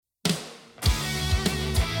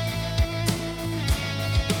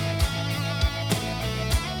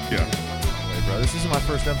my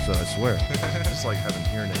first episode, I swear. Just like having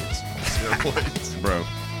hearing aids on steroids. Bro,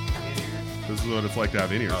 this is what it's like to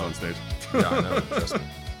have in-ears on stage. Yeah, I know. Trust me.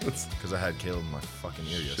 Because I had Caleb in my fucking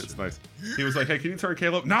ear yesterday. It's nice. He was like, hey, can you turn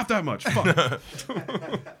Caleb? Not that much. Fuck.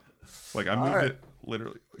 Like, I moved it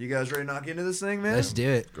literally. You guys ready to knock into this thing, man? Let's do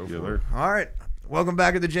it. Go for it. All right. Welcome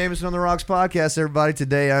back to the Jameson on the Rocks podcast, everybody.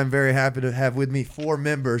 Today, I'm very happy to have with me 4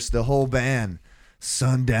 members, the whole band,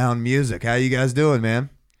 Sundown Music. How you guys doing, man?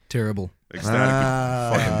 Terrible.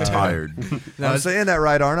 Ecstatic. Fucking tired. I'm saying that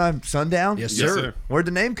right, aren't I? Sundown? Yes, Yes, sir. sir. Where'd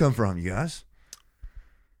the name come from, you guys?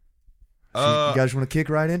 You guys want to kick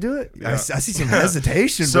right into it? Yeah. I see some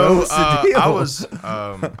hesitation, bro. So What's the deal?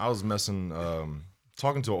 I was messing,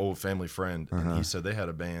 talking to an old family friend, and he said they had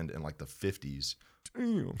a band in like the 50s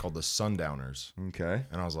called the Sundowners. Okay.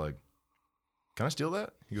 And I was like, can I steal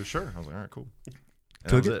that? He goes, sure. I was like, all right, cool. And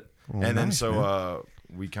Took that was it? it. Well, And then nice, so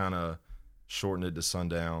we kind of shortened it to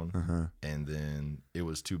Sundown, and then it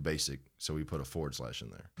was too basic, so we put a / in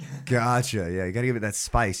there. Gotcha. Yeah, you got to give it that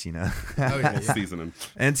spice, you know. Oh, yeah. Seasoning.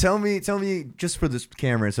 And tell me, just for this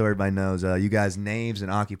camera, so everybody knows, you guys' names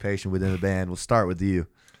and occupation within the band. We'll start with you.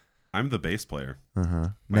 I'm the bass player. My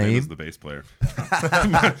My name name? is the bass player.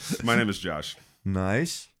 My name is Josh.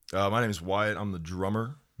 Nice. My name is Wyatt. I'm the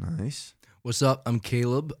drummer. Nice. What's up? I'm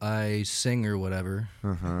Caleb. I sing or whatever.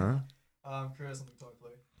 Uh-huh. I'm Chris. I'm the guitar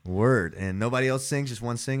player. Word. And nobody else sings, just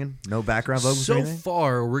one singing? No background vocals or So anything?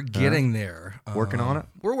 far, we're getting there. Working on it?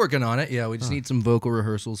 We're working on it. Yeah, we just need some vocal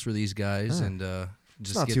rehearsals for these guys, and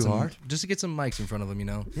just not get too some, hard. just to get some mics in front of them. You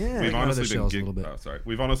know. Yeah. We've out of honestly their been shells a little bit.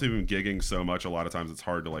 We've honestly been gigging so much. A lot of times it's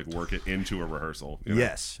hard to like work it into a rehearsal. You know?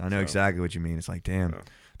 Yes, I know So- exactly what you mean. It's like, damn,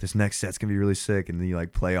 this next set's gonna be really sick, and then you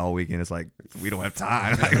like play all weekend. It's like we don't have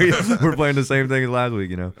time. Like, we're playing the same thing as last week,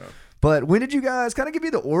 you know. Yeah. But when did you guys kind of give me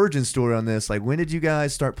the origin story on this? Like, when did you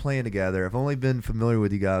guys start playing together? I've only been familiar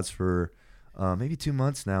with you guys for maybe 2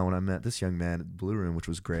 months now. When I met this young man at Blue Room, which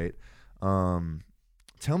was great.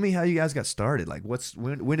 Tell me how you guys got started. Like,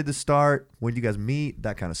 when did this start? When did you guys meet?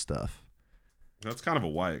 That kind of stuff. That's kind of a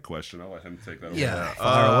Wyatt question. I'll let him take that away. Yeah.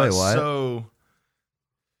 Fire away, Wyatt. So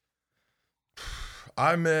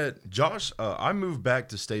I met Josh. I moved back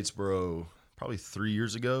to Statesboro probably 3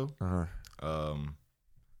 years ago.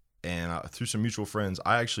 And through some mutual friends,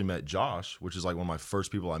 I actually met Josh, which is like one of my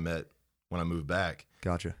first people I met when I moved back.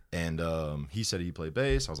 Gotcha. And he said he played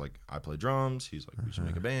bass. I was like, I play drums. He's like, we should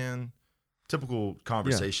make a band. Typical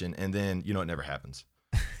conversation. And then, it never happens.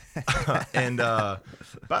 And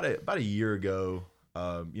about a year ago,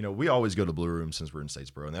 we always go to Blue Room since we're in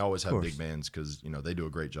Statesboro, and they always have big bands because they do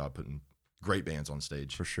a great job putting great bands on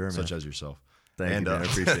stage. For sure, man. Such as yourself. Thank you, man. I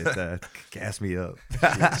appreciate that. Gas me up.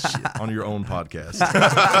 Shit, on your own podcast.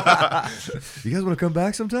 You guys want to come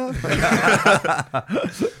back sometime?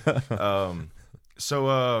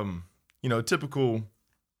 Typical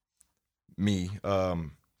me. I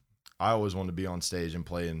always wanted to be on stage and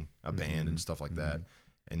play in a band and stuff like that.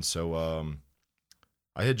 And so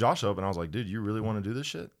I hit Josh up and I was like, dude, you really want to do this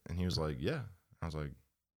shit? And he was like, yeah. I was like,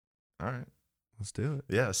 all right. Let's do it.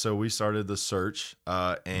 Yeah, so we started the search,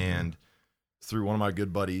 and through one of my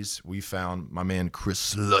good buddies, we found my man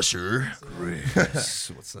Chris Slusher,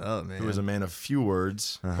 Chris, what's up, man? who is a man of few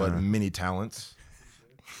words, but many talents.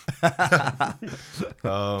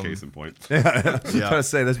 Case in point. I was trying to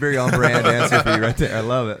say, that's very on brand answer for you right there. I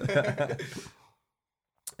love it.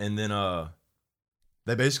 And then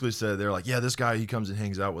they basically said, they're like, yeah, this guy, he comes and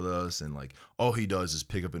hangs out with us, and like all he does is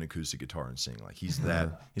pick up an acoustic guitar and sing. Like he's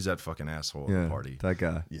that fucking asshole at the party. That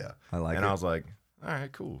guy. Yeah. I like and it. I was like, all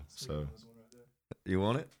right, cool. So You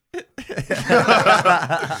want it?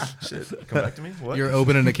 shit, come back to me. What? You're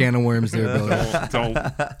opening a can of worms there, brother.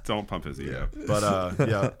 Don't pump his ego.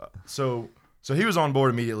 But so he was on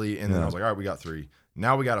board immediately, and then I was like, all right, we got 3.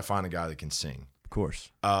 Now we got to find a guy that can sing. Of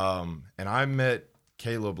course. And I met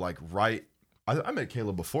Caleb I met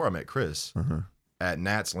Caleb before I met Chris at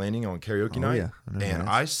Nat's Landing on karaoke night, yeah. I know and Nat's.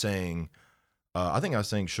 I sang. I think I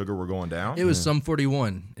sang "Sugar We're Going Down." It was Sum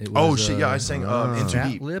 41. It was, Oh shit! Yeah, I sang "In Too Fat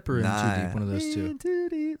Deep." Lip or In Too Deep, one of those two. In Too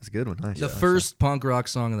Deep. That's a good one. Nice. The first punk rock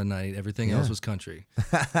song of the night. Everything else was country.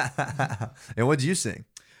 And what did you sing?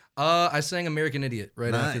 I sang American Idiot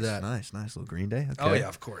right after that. Nice little Green Day. Okay. Oh yeah,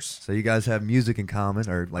 of course. So you guys have music in common,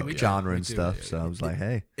 or like yeah, genre we and do, stuff. yeah, So yeah. I was like,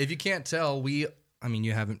 hey, If you can't tell, you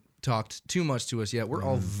haven't talked too much to us yet. We're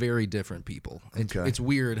all very different people. Okay. It's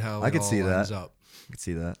weird how I it could all see lines that. up. I could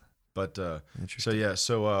see that. But Interesting.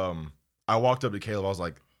 so I walked up to Caleb. I was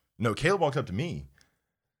like, no, Caleb walked up to me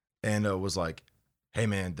and was like, hey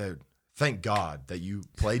man, dude, thank God that you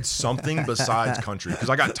played something besides country, because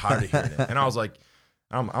I got tired of hearing it. And I was like,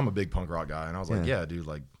 I'm a big punk rock guy, and I was like, yeah, dude,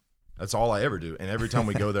 like That's all I ever do. And every time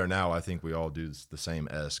we go there now, I think we all do the same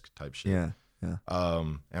esque type shit. Yeah.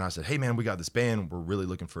 And I said, hey man, we got this band. We're really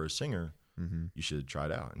looking for a singer. Mm-hmm. You should try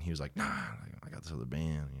it out. And he was like, nah, I got this other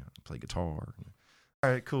band. You know, I play guitar. All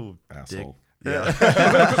right, cool. Asshole. Dick.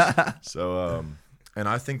 Yeah. So, and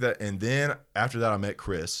I think that, and then after that, I met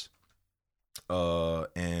Chris.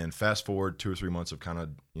 And fast forward 2 or 3 months of kind of,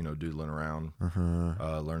 doodling around,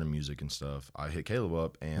 learning music and stuff. I hit Caleb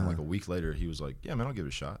up, and like a week later, he was like, yeah, man, I'll give it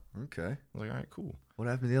a shot. Okay. I was like, all right, cool. What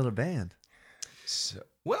happened to the other band?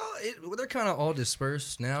 Well, they're kind of all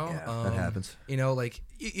dispersed now. Yeah, that happens. Like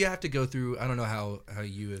you have to go through. I don't know how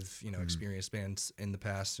you have experienced bands in the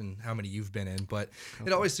past and how many you've been in, but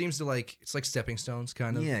it always seems to it's like stepping stones,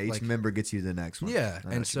 kind of. Yeah, each member gets you to the next one. Yeah,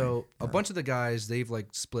 and so a bunch of the guys they've like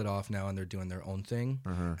split off now and they're doing their own thing.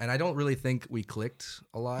 And I don't really think we clicked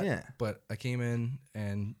a lot. Yeah. But I came in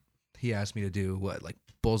and he asked me to do like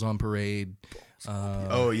Bulls on Parade.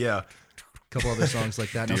 Oh yeah. Couple other songs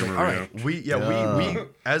like that. And I was like, all right. We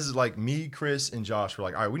as like me, Chris, and Josh were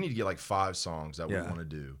like, all right, we need to get like 5 songs that we want to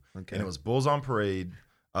do. Okay. And it was Bulls on Parade,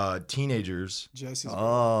 Teenagers. Jesse's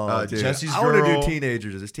Oh, dude. Jesse's I want to Girl. do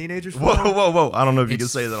Teenagers. Is this Teenagers? Whoa. I don't know if you can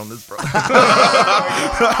say that on this, bro.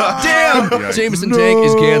 Damn! Yeah. Jameson Tank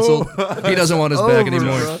is canceled. He doesn't want us back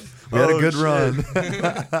anymore. Bro. We had a good shit. run.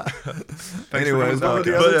 Anyways, what were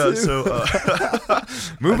the But other yeah, two?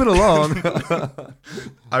 so Moving along.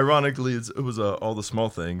 ironically, it was All the Small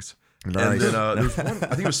Things. Nice. And then there was one, I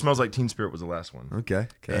think it was Smells Like Teen Spirit was the last one. Okay.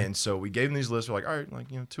 And so we gave him these lists. We're like, all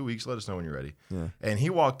right, 2 weeks. Let us know when you're ready. Yeah. And he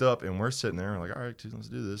walked up, and we're sitting there, like, all right, dude, let's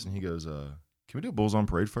do this. And he goes, can we do Bulls on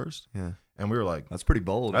Parade first? Yeah. And we were like, That's pretty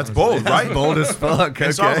bold. that's honestly. bold, right? Bold as fuck.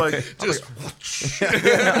 And so I was Okay.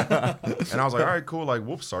 like, and I was like, all right, cool. Like,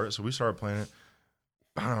 we'll start it. So we started playing it.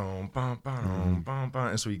 And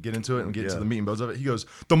so we get into it and get to the meat and bones of it. He goes,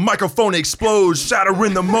 the microphone explodes, shatter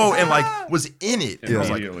in the mo, and like was in it. And I was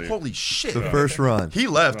like, Immediately. holy shit. The first run. He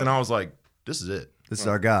left, and I was like, this is it. This is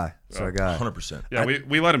our guy. This is our guy. 100%. Yeah,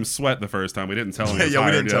 we let him sweat the first time. We didn't tell him. Yeah, he was we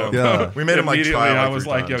hired didn't tell him. yet. Yeah. We made him like Immediately, try. I Like was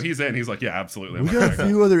 3 like, yo, times. he's in. He's like, yeah, absolutely. I'm We got a back.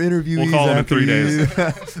 few other interviews. We'll call him in after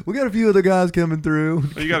 3 you. We got a few other guys coming through.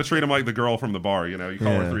 You got to treat him like the girl from the bar. You call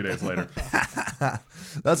her Yeah. 3 days later.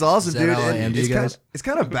 That's awesome, Is that dude. how I And am to it's you guys? It's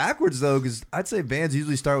kind of backwards though, because I'd say bands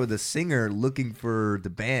usually start with a singer looking for the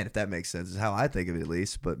band, if that makes sense. Is how I think of it at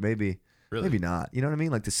least, but maybe not. You know what I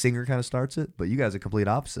mean? Like the singer kind of starts it, but you guys are complete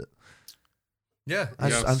opposite. Yeah.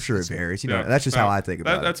 I'm sure it varies. You know, Yeah. that's just how I think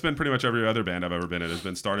about it. That's been pretty much every other band I've ever been in. Has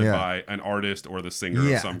been started Yeah. by an artist or the singer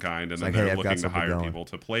Yeah. of some kind, and It's then like, hey, they're I've got looking to something hire going. people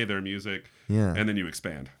to play their music, Yeah. and then you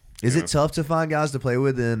expand. Is you it know? tough to find guys to play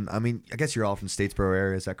with? And I mean, I guess you're all from Statesboro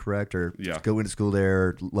area. Is that correct? Or Yeah. go into school there,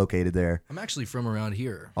 or located there? I'm actually from around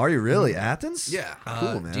here. Are you really? Athens? Yeah.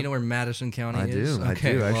 Cool, man. Do you know where Madison County I is? do. I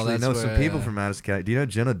Okay, do. well, Actually that's know some where, people from Madison County. Do you know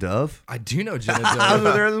Jenna Dove? I do know Jenna I was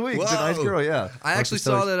with her Dove. this week. She's a nice Whoa. girl. Yeah. I actually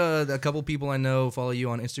saw that a couple people I know follow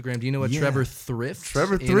you on Instagram. Do you know what Yeah. Trevor Thrift?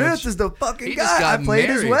 Trevor You know, Thrift is the fucking he just guy. I got played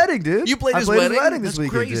his married. wedding, dude. You played I his played wedding? this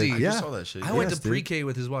That's weekend, dude. crazy. I Yeah. just saw that shit. I went Yes, to dude. pre-K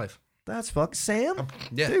with his wife. That's fuck Sam.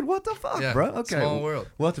 Yeah. Dude, what the fuck, Yeah. bro? Okay, Small world.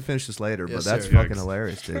 We'll have to finish this later, but Yes, that's sir. fucking Yikes.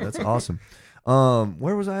 hilarious, dude. That's awesome.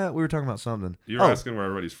 Where was I at? We were talking about something. You were Oh, asking where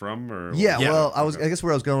everybody's from, or Yeah, Yeah. well, I guess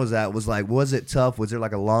where I was going was like, was it tough? Was there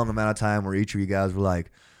like a long amount of time where each of you guys were like,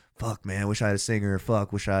 fuck, man, wish I had a singer,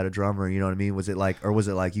 fuck, wish I had a drummer, you know what I mean? Was it like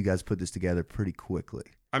you guys put this together pretty quickly?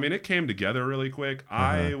 I mean, it came together really quick.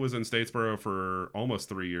 I was in Statesboro for almost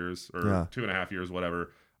 3 years, or Yeah. 2.5 years, whatever.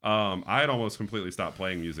 I had almost completely stopped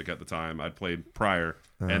playing music at the time. I'd played prior,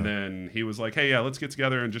 and then he was like, "Hey, yeah, let's get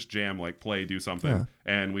together and just jam, like play, do something." Yeah.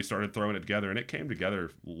 And we started throwing it together, and it came together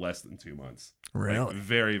less than 2 months. Really? Like,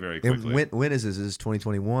 very, very And quickly. when is this? Is this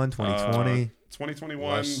 2021, 2020?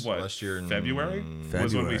 2021, last year in February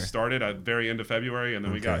was when we February. started at very end of February, and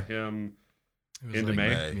then we got Okay. him. It was Into like-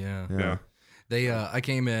 May? Yeah. Yeah. They I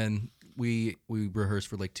came in. We rehearsed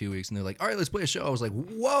for like 2 weeks, and they're like, "All right, let's play a show." I was like,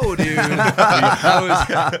 "Whoa, dude!"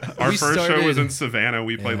 Our we first show was started- in Savannah.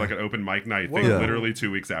 We played Yeah. like an open mic night thing, Whoa. literally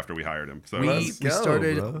 2 weeks after we hired him. So we Let's go,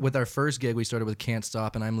 started bro. with our first gig. We started with "Can't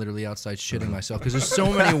Stop," and I'm literally outside shitting myself because there's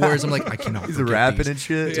so many words. I'm like, I cannot. He's forget rapping these. and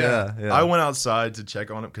shit. Yeah. Yeah. I went outside to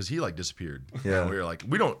check on him because he like disappeared. Yeah. And we were like,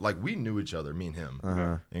 we knew each other, me and him.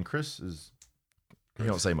 Uh-huh. And Chris is, he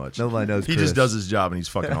don't say much. Nobody knows. He Chris. just does his job and he's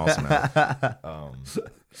fucking awesome at it.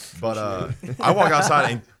 But I walk outside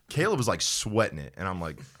and Caleb was like sweating it, and I'm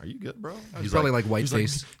like, "Are you good, bro?" He's probably like white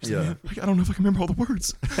faced. Yeah. Like, I don't know if I can remember all the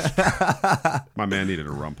words. my man needed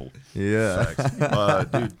a rumple. Yeah.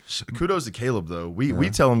 Dude, kudos to Caleb though. We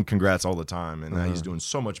tell him congrats all the time, and that he's doing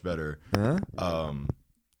so much better. Huh?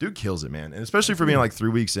 Dude kills it, man, and especially for being like 3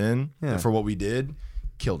 weeks in Yeah. for what we did,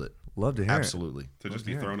 killed it. Love to hear it. Absolutely. To just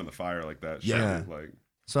be thrown in the fire like that. Yeah. Like,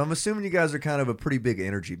 So I'm assuming you guys are kind of a pretty big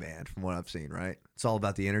energy band from what I've seen, right? It's all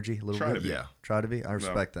about the energy a little Try bit. to be. Yeah. Try to be. I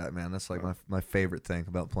respect that, man. That's like my favorite thing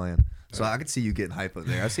about playing. So I could see you getting hype up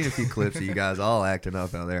there. I've seen a few clips of you guys all acting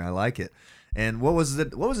up out there. I like it. And what was the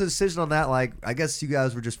decision on that like? I guess you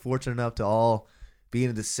guys were just fortunate enough to all be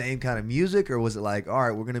into the same kind of music, or was it like, all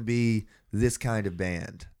right, we're gonna be this kind of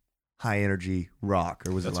band, high energy rock,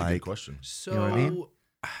 or was That's it a like? good question. So You know what I mean?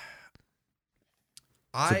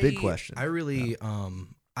 It's a big question. I really,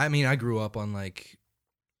 I mean, I grew up on like,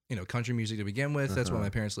 country music to begin with. That's what my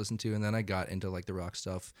parents listened to, and then I got into like the rock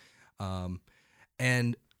stuff.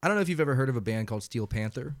 And I don't know if you've ever heard of a band called Steel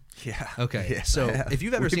Panther. Yeah. Okay. Yeah, So I have. if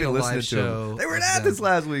you've ever We've seen been a listening live to 'em. show, They were of at them- this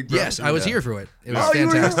last week, bro. Yes, I was here for it. It was Oh, you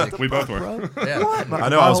were here? fantastic. What the We both fuck, were. bro? Yeah. What? I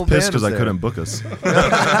know I was pissed because I couldn't book us.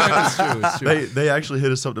 It's true. It's true. They actually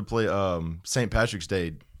hit us up to play St. Patrick's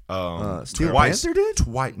Day. Steel Twice. Panther did?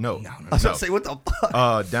 Twice. No. I was about to say, what the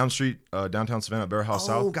fuck? Downtown Savannah, Bear House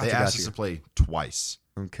Oh, South. gotcha, They asked gotcha. us to play twice.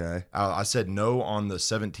 Okay. I said no on the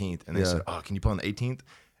 17th, and they Yeah. said, "Oh, can you play on the 18th?"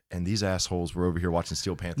 And these assholes were over here watching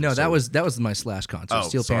Steel Panther. No, so- that was my Slash concert. Oh,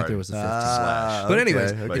 Steel sorry. Panther was the 50th. Ah, But okay,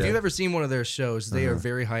 anyways, okay. if you've ever seen one of their shows, they are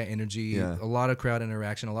very high energy, Yeah. a lot of crowd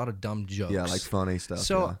interaction, a lot of dumb jokes. Yeah, like funny stuff.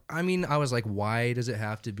 So yeah. I mean, I was like, why does it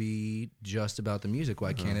have to be just about the music?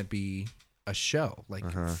 Why can't it be a show, like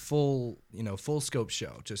full scope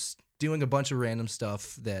show, just doing a bunch of random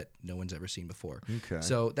stuff that no one's ever seen before? Okay.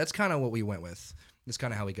 So that's kind of what we went with. That's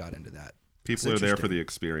kind of how we got into that. People are there for the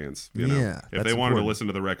experience. You Yeah, know? If that's they wanted to important. listen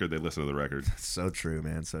to the record, they listen to the record. So true,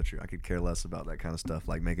 man. So true. I could care less about that kind of stuff,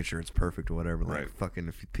 like making sure it's perfect or whatever. Like, Right. fucking,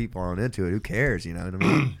 if people aren't into it, who cares? You know what I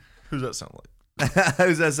mean? Who's that sound like?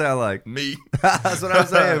 Who's that sound like? Me. That's what I'm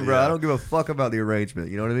saying, bro. Yeah. I don't give a fuck about the arrangement.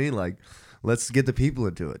 You know what I mean? Like, let's get the people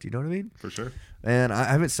into it. You know what I mean? For sure. And I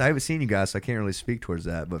haven't seen you guys, so I can't really speak towards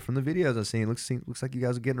that. But from the videos I've seen, looks like you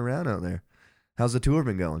guys are getting around out there. How's the tour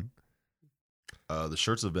been going? The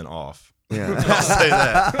shirts have been off. Yeah, I'll say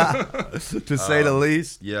that. to say the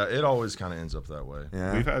least. Yeah, it always kind of ends up that way.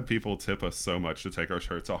 Yeah. We've had people tip us so much to take our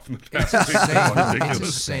shirts off in the past. It's It's insane. ridiculous. It's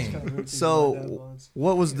insane. So,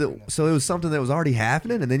 what was so it was something that was already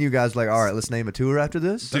happening, and then you guys were like, all right, let's name a tour after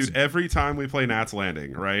this. Dude, every time we play Nats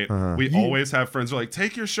Landing, right? We always have friends who are like,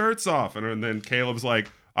 take your shirts off. And then Caleb's like,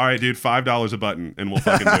 all right, dude, $5 a button and we'll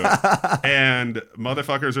fucking do it. And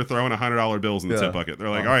motherfuckers are throwing $100 bills in the tip bucket. They're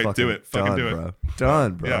like, all right, do it. Fucking do it. bro.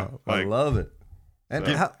 Done, bro. Yeah, I like- love it. And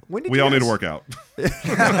when did We you all need guys- to work out.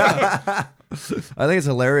 I think it's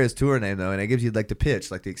a hilarious tour name though, and it gives you like the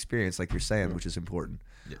pitch, like the experience, like you're saying, which is important.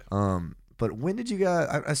 Yeah. But when did you guys?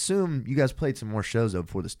 I assume you guys played some more shows though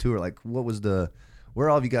before this tour. Like, what was where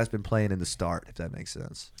all have you guys been playing in the start? If that makes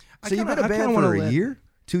sense. I So you've kinda- been a I kinda band for wanna a let- year,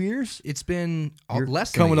 2 years. It's been You're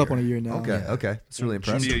less than Coming a up on a year now. Okay, Yeah. okay, that's really Should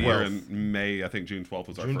be impressive. a year 12th. in May. I think June 12th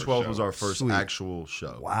was our June first 12th show. was our first Sweet. actual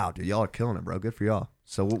show. Wow, dude, y'all are killing it, bro. Good for y'all.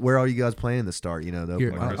 So where are you guys playing in the start? You know, though.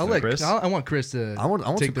 Here, Like I'll let Chris? I want Chris to. I want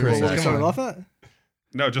take some the Chris reins. What we action. Come started on. off at?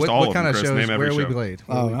 No, just What all of kind them, of Chris. shows? Name every Where show. we played?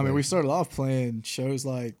 Where Oh, we I mean, we played? started off playing shows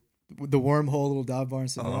like the Wormhole, Little Dive Bar in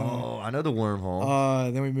Savannah. Oh, I know the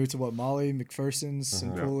wormhole. Then we moved to Molly, McPherson's,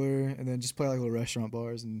 and Yeah. Fuller, and then just play like little restaurant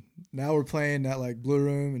bars. And now we're playing at like Blue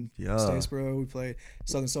Room and Yeah. Statesboro. We play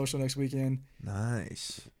Southern Social next weekend.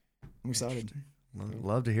 Nice. I'm excited.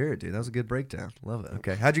 Love to hear it, dude. That was a good breakdown. Love it.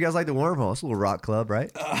 Okay, how'd you guys like the wormhole? It's a little rock club,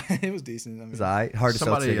 right? It was decent. I mean, It's alright. Hard to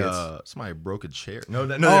Somebody, sell tickets. somebody broke a chair. No,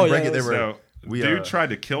 they Oh, didn't break yeah, it. They were. So, We, dude tried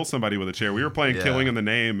to kill somebody with a chair. We were playing Yeah. Killing in the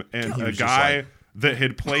Name, and He a was just guy like- that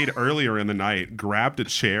had played earlier in the night grabbed a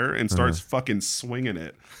chair and starts fucking swinging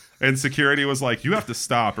it. And security was like, you have to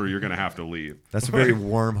stop or you're going to have to leave. That's a very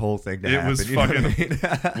wormhole thing to It happen. was you know what I fucking.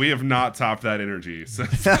 mean? We have not topped that energy. So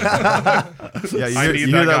Yeah, you I hear, need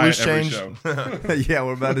you that hear guy that loose at every change? show. Yeah,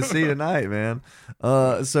 we're about to see tonight, man.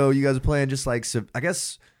 So you guys are playing just like I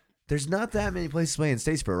guess there's not that many places playing in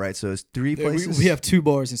Statesboro, right? So it's three yeah, places. we have 2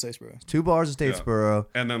 bars in Statesboro. 2 bars in Yeah. Statesboro.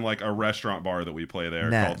 And then like a restaurant bar that we play there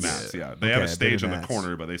Nats. called Nats. Yeah, they Okay, have a been stage to in the Nats.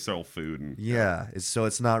 corner, but they sell food and Yeah. So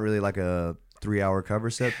it's not really like a 3-hour cover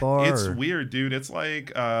set bar. It's or- weird, dude. It's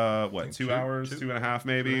like what, 2 hours, 2.5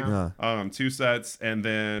 maybe. Yeah. 2 sets, and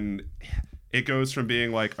then it goes from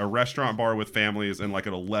being like a restaurant bar with families, and like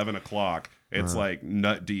at 11 o'clock, it's like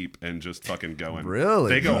nut deep and just fucking going. Really,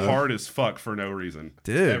 They go bro? hard as fuck for no reason,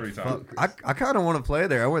 Dude, Every time. fuck. I kind of want to play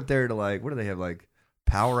there. I went there to like, what do they have, like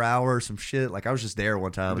Power Hour or some shit? Like I was just there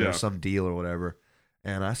one time. And there was Yeah. some deal or whatever.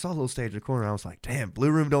 And I saw a little stage in the corner. And I was like, damn,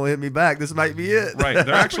 Blue Room don't hit me back. This might be it. Right?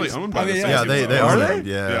 They're actually owned by I mean, the yeah. same Yeah, people. they Are own they? it.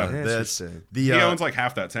 Yeah, Yeah. that's Interesting. the. He owns like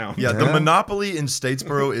half that town. Yeah, Yeah. the monopoly in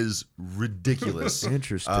Statesboro is ridiculous.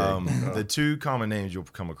 Interesting. The 2 common names you'll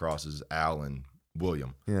come across is Al and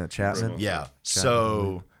William. Yeah, Chapman. Yeah.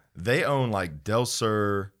 So they own like Del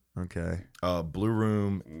Sur, Okay, Blue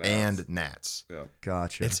Room, Nats. and Nats. Yeah.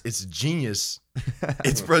 gotcha. It's genius.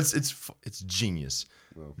 It's genius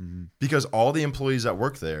Mhm. because all the employees that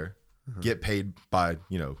work there get paid by,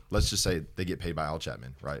 let's just say they get paid by Al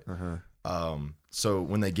Chapman, right? So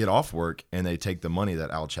when they get off work and they take the money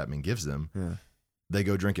that Al Chapman gives them, they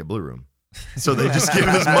go drink at Blue Room. So they just give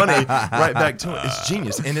his money right back to him. It's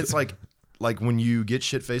genius. And it's like when you get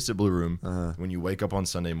shit faced at Blue Room, when you wake up on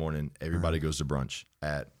Sunday morning, everybody goes to brunch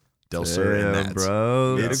at Del Sur and Damn, Nats.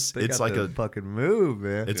 bro. It's They got like the a fucking move,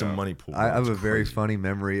 man. it's a money pool. I have It's a very crazy. funny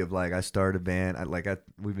memory of like I started a band.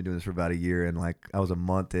 We've been doing this for about a year, and like I was a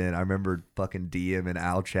month in. I remember fucking DM and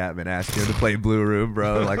Al Chapman asking him to play Blue Room,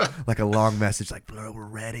 bro. Like a long message, like, bro, we're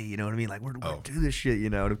ready. You know what I mean? Like we're do this shit,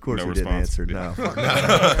 And of course No he didn't response. answer.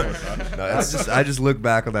 Yeah. No. I just look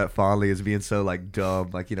back on that fondly as being so like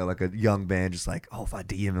dumb, like like a young band, just like if I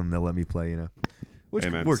DM him, they'll let me play, Which Hey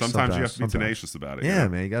man, works sometimes you have to be sometimes. tenacious about it. Yeah,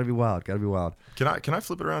 man, you gotta be wild. Gotta be wild. Can I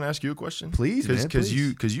flip it around and ask you a question? Please, man, Because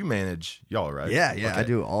please. you manage y'all, right? Yeah, I Okay.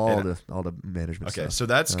 do all And- the management Okay, stuff. so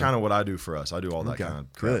that's kind of what I do for us. I do all that Okay, kind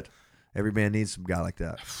of crap. good. Every band needs some guy like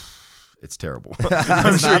that. It's terrible. It's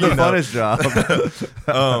I'm sure not the you know. funnest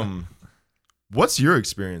job. What's your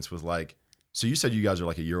experience with like? So you said you guys are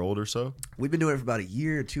like a year old or so. We've been doing it for about a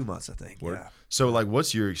year and 2 months, I think. Word. Yeah. So like,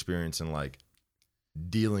 what's your experience in like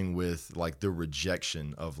dealing with like the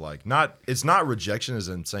rejection of like it's not rejection as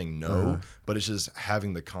in saying no, but it's just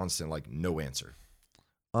having the constant like no answer.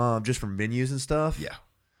 Just from venues and stuff. Yeah.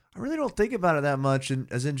 I really don't think about it that much,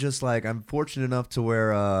 and as in just like I'm fortunate enough to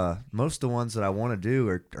where most of the ones that I want to do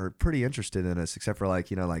are pretty interested in us, except for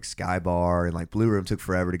like like Sky Bar and like Blue Room took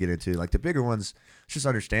forever to get into. Like the bigger ones, it's just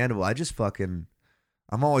understandable.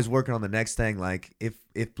 I'm always working on the next thing. Like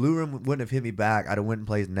if Blue Room wouldn't have hit me back, I'd have went and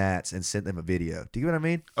played Nats and sent them a video. Do you know what I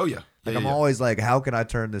mean? Oh yeah. Like Yeah, I'm yeah. always like, how can I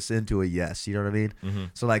turn this into a yes? You know what I mean? Mm-hmm.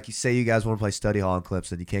 So like, you say you guys want to play Study Hall and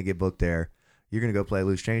Clips and you can't get booked there. You're gonna go play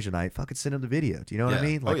Loose Change tonight. Fucking send them the video. Do you know what I Yeah.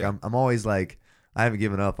 mean? Oh, Like yeah. I'm always like, I haven't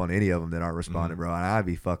given up on any of them that aren't responding, Mm-hmm. bro. And I'd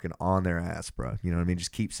be fucking on their ass, bro. You know what I mean?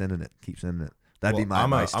 Just keep sending it. Keep sending it. That'd be my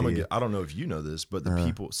advice to you. I don't know if you know this, but the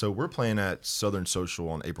people. So we're playing at Southern Social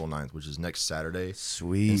on April 9th, which is next Saturday in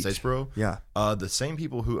Sweet. Statesboro. Yeah. The same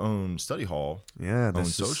people who own Study Hall. Yeah. On This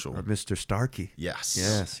is Social. Mr. Starkey. Yes.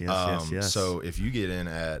 Yes. So if you get in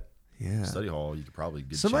at Yeah. Study Hall, you could probably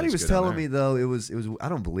get. Somebody a chance was to go down telling there. me though it was I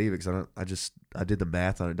don't believe it because I did the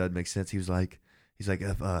math on it. It doesn't make sense. He's like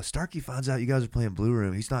if Starkey finds out you guys are playing Blue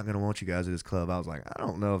Room, he's not gonna want you guys at his club. I was like, I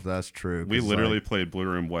don't know if that's true. We 'cause, literally like, played Blue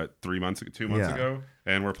Room 2 months Yeah. ago,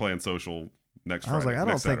 and we're playing Social next I was Friday. like, I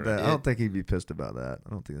don't next think Saturday. that. I don't think he'd be pissed about that. I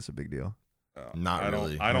don't think that's a big deal. Not I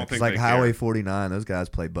really. I don't It's think like they Highway care. 49. Those guys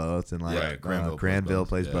play both, and like Yeah, Granville plays Granville both.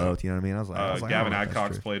 plays Yeah. both. You know what I mean? I was like, I Gavin don't know if that's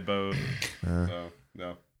Adcox true. played both. So,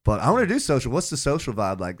 no. But I want to do social. What's the social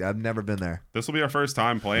vibe like? I've never been there. This will be our first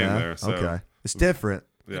time playing Yeah? there. So, Okay, it's different.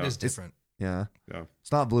 Yeah. It is different. Yeah, Yeah.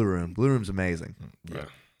 it's not Blue Room. Blue Room's amazing. Yeah.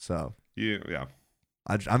 So Yeah.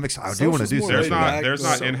 I'm excited. I do want to Social's do more There's laid social. back, there's but-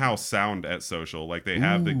 not in-house sound at Social. Like they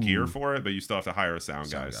have the gear Ooh. for it, but you still have to hire a sound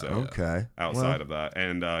guy. Sound guy, So Okay. outside Well, of that,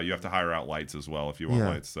 and you have to hire out lights as well if you want Yeah.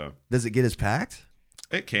 lights. So does it get as packed?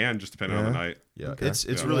 it can just depending on the Yeah. night. Yeah. Okay. It's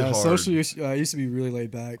Yeah. really hard. Social used to be really laid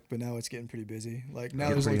back, but now it's getting pretty busy. Like now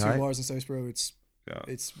Get there's only pretty two hype? bars in Statesboro. Yeah.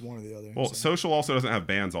 It's one or the other. Well, so. Social also doesn't have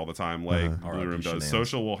bands all the time like Uh-huh. Blue Room R.I.P. does. Shenanigans.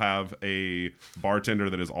 Social will have a bartender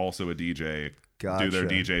that is also a DJ do their Gotcha.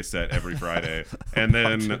 DJ set every Friday. And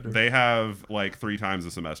then they have like 3 times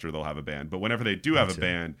a semester they'll have a band. But whenever they do have a Gotcha.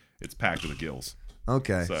 band, it's packed to the gills.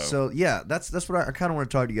 Okay, So- so yeah, that's what I kind of want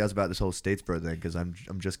to talk to you guys about this whole Statesboro thing because I'm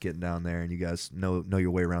just getting down there and you guys know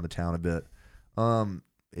your way around the town a bit.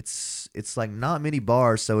 It's like not many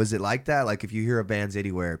bars, so is it like that? Like if you hear a band's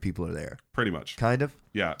anywhere, people are there, Pretty much. kind of.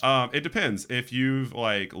 Yeah. It depends. If you've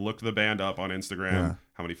like looked the band up on Instagram, Yeah.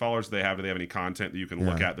 how many followers do they have? Do they have any content that you can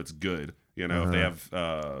look Yeah. at that's good? You know, if they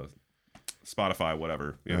have Spotify,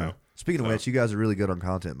 whatever, you know. Speaking of So- which, you guys are really good on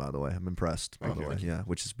content, by the way. I'm impressed. By Thank the you. way, yeah,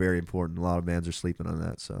 which is very important. A lot of bands are sleeping on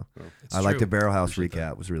that. So It's I like true. the Barrel House Appreciate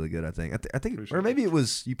recap was really good. I think, Appreciate or maybe it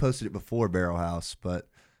was you posted it before Barrel House, but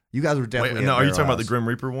you guys were Wait, definitely. no, at are you Barrel talking about the House. Grim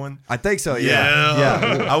Reaper one? I think so.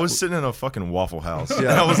 Yeah. I was sitting in a fucking Waffle House. Yeah.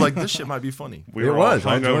 And I was like, this shit might be funny. We It were was.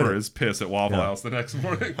 all I enjoyed hungover it. as piss at Waffle Yeah. House the next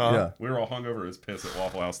morning. Yeah. We were all hungover as piss at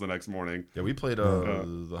Waffle House the next morning. Yeah, we played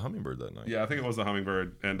the Hummingbird that night. Yeah, I think it was the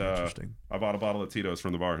Hummingbird. And Interesting. I bought a bottle of Tito's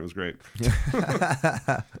from the bar. It was great.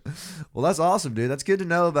 Well, that's awesome, dude. That's good to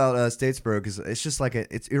know about Statesboro because it's just like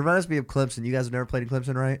it reminds me of Clemson. You guys have never played in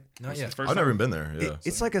Clemson, right? Not It's yet. the first I've never time. even been there. Yeah.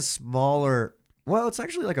 It's like a smaller. Well, it's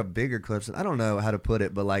actually like a bigger Clemson. I don't know how to put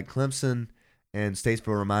it, but like Clemson and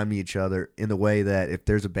Statesboro remind me of each other in the way that if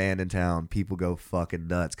there's a band in town, people go fucking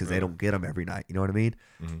nuts because they don't get them every night. You know what I mean?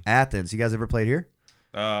 Mm-hmm. Athens, you guys ever played here?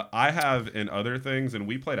 I have in other things, and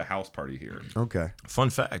we played a house party here. Okay. Fun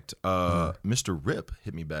fact, Mr. Rip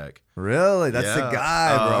hit me back. Really? That's the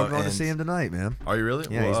guy, bro. I'm going to see him tonight, man. Are you really?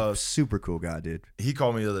 Yeah, well, he's a super cool guy, dude. He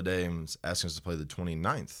called me the other day and was asking us to play the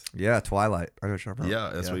 29th. Yeah, Twilight. I know what you're talking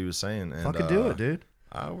about. Yeah, that's what he was saying. And, fucking do it, dude.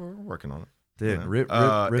 We're working on it. Dude, yeah. Rip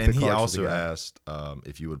and he also asked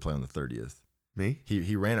if you would play on the 30th. Me?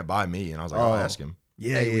 He ran it by me, and I was like, I'll ask him.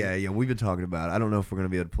 Yeah. We've been talking about it. I don't know if we're going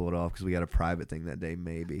to be able to pull it off because we got a private thing that day,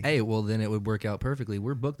 maybe. Hey, well, then it would work out perfectly.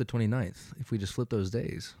 We're booked the 29th if we just flip those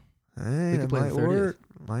days. Hey, that might work.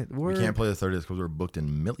 Might work. We can't play the 30th because we're booked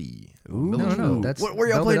in Millie. Ooh. No. That's where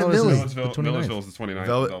y'all playing in Millie? Millersville's the 29th.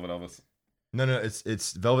 Velvet Elvis. No,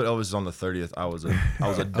 it's Velvet Elvis is on the 30th. I was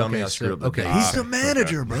a dummy. Okay, I screwed up the okay. date. He's the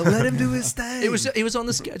manager, bro. Let him do his thing. It was on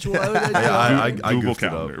the schedule. I Google goofed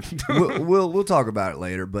it up. Calendar. we'll talk about it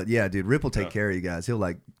later. But yeah, dude, Rip will take care of you guys. He'll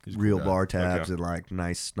like real cool bar tabs and like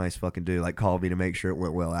nice fucking dude. Like called me to make sure it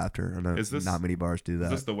went well after. I know not many bars do that.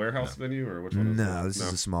 Is this the warehouse venue or which one? No, this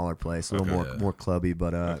is a smaller place, a little more clubby,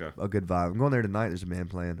 but a good vibe. I'm going there tonight. There's a band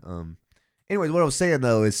playing. Anyways, what I was saying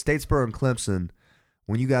though is Statesboro and Clemson.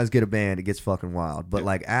 When you guys get a band, it gets fucking wild. But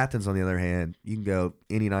like Athens, on the other hand, you can go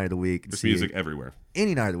any night of the week. There's music everywhere.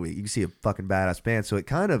 Any night of the week, you can see a fucking badass band. So it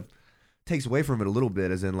kind of takes away from it a little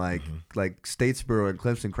bit, as in like Statesboro and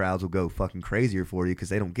Clemson crowds will go fucking crazier for you because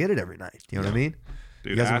they don't get it every night. You know what I mean?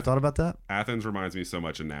 Dude, you guys ever thought about that? Athens reminds me so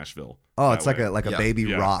much of Nashville. Oh, it's like a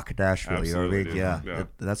baby rock Nashville. Absolutely, you know what I mean? dude. Yeah.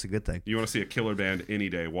 That's a good thing. You want to see a killer band any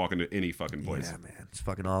day, walk into any fucking place. Yeah, man, it's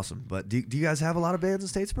fucking awesome. But do you guys have a lot of bands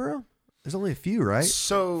in Statesboro? There's only a few, right?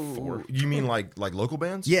 So you mean like local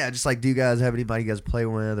bands? Yeah, just like do you guys have anybody you guys play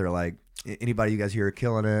with, or like anybody you guys hear are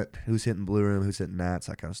killing it? Who's hitting Blue Room? Who's hitting Nats?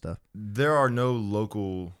 That kind of stuff. There are no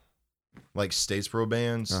local like Statesboro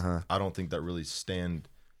bands. I don't think that really stand.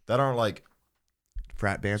 That aren't like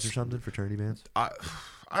frat bands or something, fraternity bands. I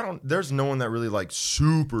don't. There's no one that really like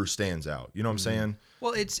super stands out. You know what I'm saying?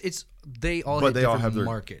 Well, it's they all hit different have their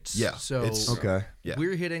markets. Yeah. So okay. Yeah.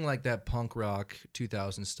 We're hitting like that punk rock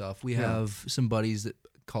 2000 stuff. We have some buddies that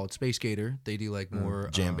call it Space Gator. They do like more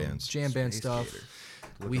jam bands, band stuff.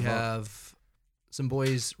 We have some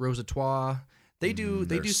boys Rosa Trois. They do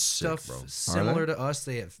sick, stuff similar to us.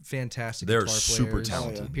 They have fantastic They're guitar super players.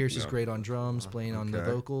 talented. Pierce is great on drums, playing on the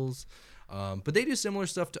vocals. But they do similar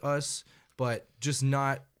stuff to us, but just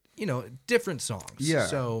not, different songs. Yeah.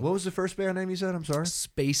 So what was the first band name you said? I'm sorry.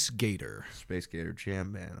 Space Gator. Space Gator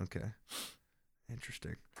Jam Band. Okay.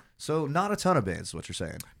 Interesting. So not a ton of bands is what you're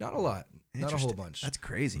saying. Not a lot. Not a whole bunch. That's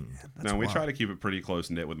crazy, man. That's no, we wild. try to keep it pretty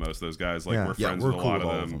close knit with most of those guys. Like we're friends we're with a cool lot with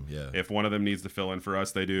all of them. Yeah. If one of them needs to fill in for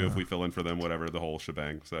us, they do. If we fill in for them, whatever, the whole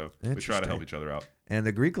shebang. So we try to help each other out. And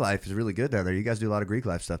the Greek life is really good down there. You guys do a lot of Greek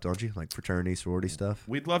life stuff, don't you? Like fraternity, sorority stuff.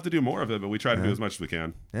 We'd love to do more of it, but we try to do as much as we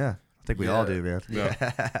can. Yeah. I think we all do, man. Yeah.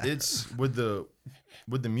 It's with the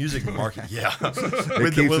music market. Yeah.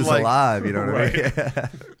 It keeps us alive, you know what I mean?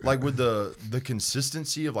 Like with the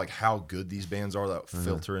consistency of like how good these bands are that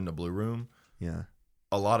filter into Blue Room. Yeah.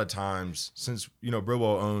 A lot of times, since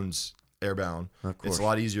Brobo owns Airbound, it's a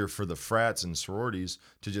lot easier for the frats and sororities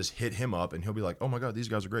to just hit him up and he'll be like, "Oh my god, these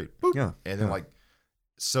guys are great." Boop. Yeah. And then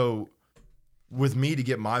so with me to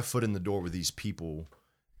get my foot in the door with these people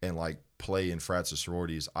and like play in frats or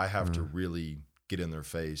sororities, I have to really get in their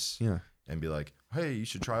face and be like, "Hey, you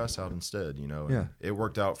should try us out instead." And it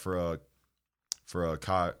worked out for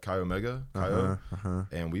Chi Omega,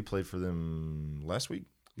 and we played for them last week.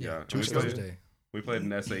 Yeah, Tuesday. We played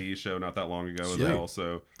an SAE show not that long ago as well.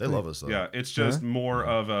 So they love us though. Yeah, it's just more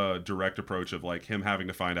of a direct approach of like him having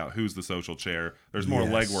to find out who's the social chair. There's more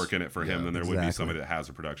legwork in it for him than there would be somebody that has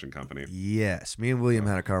a production company. Yes. Me and William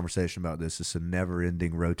had a conversation about this. It's a never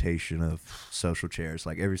ending rotation of social chairs.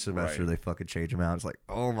 Like every semester they fucking change them out. It's like,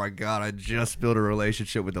 oh my God, I just built a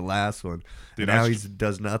relationship with the last one. Dude, now he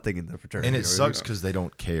does nothing in the fraternity. And it sucks because they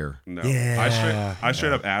don't care. No. Yeah. I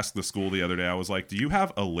straight up asked the school the other day, I was like, do you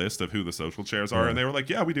have a list of who the social chairs are? And they were like,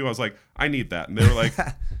 yeah, we do. I was like, I need that. And they were like,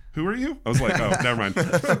 who are you? I was like, oh, never mind.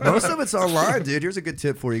 Most of it's online, dude. Here's a good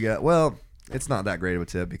tip for you guys. Well, it's not that great of a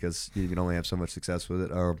tip because you can only have so much success with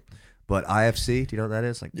it. But IFC, do you know what that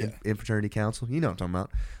is? Like in fraternity council. You know what I'm talking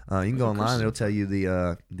about. You can go online. It'll tell you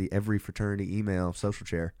the every fraternity email social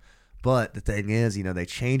chair. But the thing is, they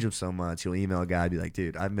change them so much. You'll email a guy and be like,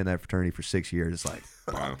 dude, I've been in that fraternity for 6 years. It's like,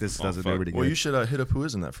 this doesn't do pretty good. Well, you should hit up who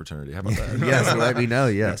is in that fraternity. How about that? Yes, let me know,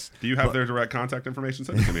 yes. Do you have their direct contact information?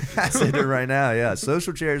 Send it to me. Send it right now, yeah.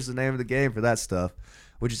 Social chair is the name of the game for that stuff,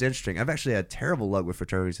 which is interesting. I've actually had terrible luck with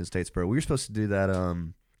fraternities in Statesboro. We were supposed to do that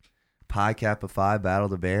Pi Kappa Phi Battle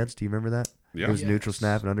of the Bands. Do you remember that? Yeah. It was Neutral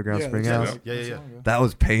Snap and Underground Springhouse. Yeah. That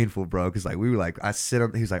was painful, bro. Because like we were like, I sent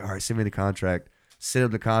him. He was like, all right, send me the contract. Sent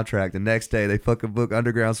him the contract. The next day, they fucking booked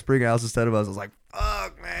Underground Springhouse instead of us. I was like,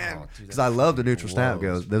 fuck, man. Because I love the Neutral Snap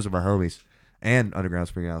goes. Those are my homies. And Underground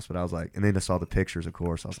Springhouse. But I was like, and then I saw the pictures, of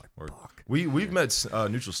course. I was like, fuck. We've met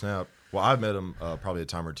Neutral Snap. Well, I've met him probably a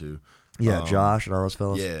time or two. Yeah, Josh and all those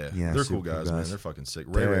fellas. Yeah, they're cool guys, man. They're fucking sick.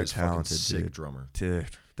 Ray is fucking sick drummer. Dude,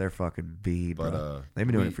 they're fucking beat, bro. But they've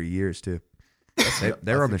been doing it for years too.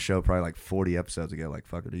 They were on the show probably like 40 episodes ago, like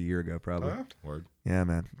fucking a year ago, probably. Word. Yeah,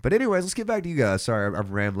 man. But anyways, let's get back to you guys. Sorry,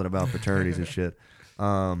 I'm rambling about fraternities and shit.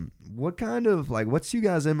 What kind of like, what's you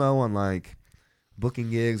guys' MO on like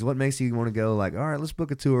booking gigs? What makes you want to go like, all right, let's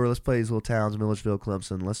book a tour, let's play these little towns, Milledgeville,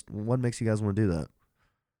 Clemson. What makes you guys want to do that?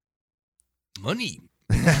 Money.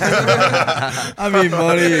 I mean,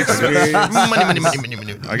 money, experience.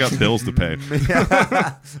 money. I got bills to pay.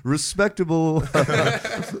 Respectable.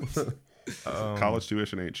 College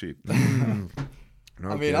tuition ain't cheap. I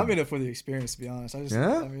mean, I'm in it for the experience, to be honest. I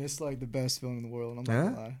mean, it's like the best feeling in the world. I'm not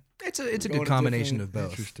gonna lie. It's a Going good to combination of different-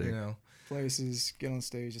 both. Interesting. You know? Places, get on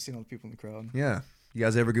stage, just seeing all the people in the crowd. Yeah. You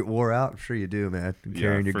guys ever get wore out? I'm sure you do, man.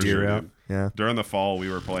 Carrying your for gear sure, out. dude. Yeah. During the fall, we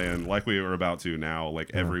were playing like we were about to now,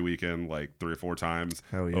 like every weekend, like 3 or 4 times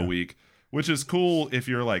Hell yeah. a week, which is cool if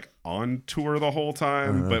you're like on tour the whole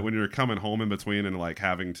time. But when you're coming home in between and like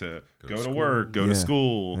having to go to work, go to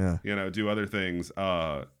school, you know, do other things,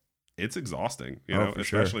 it's exhausting, you know, for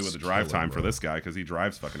sure. especially with the drive killer, time for bro. this guy because he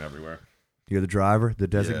drives fucking everywhere. You're the driver, the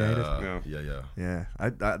designated. Yeah. Yeah.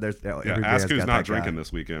 There's every Yeah, band's ask who's got not that drinking guy.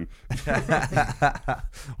 this weekend.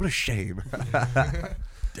 What a shame.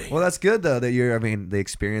 Well, that's good though that you're. I mean, the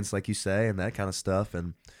experience, like you say, and that kind of stuff,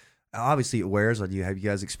 and obviously it wears on you. Have you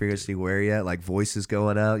guys experienced any wear yet? Like voices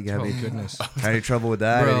going out? You have any, Goodness. any trouble with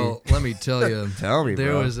that? Bro, let me tell you. Tell me,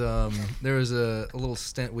 there bro. was a little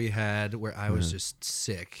stint we had where I was just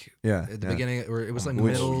sick. Yeah, At the yeah. beginning, or it was like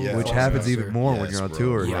which, middle, yeah. which fall happens semester. even more when Yes, you're on bro.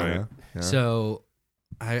 tour. Yeah. You know? Yeah. So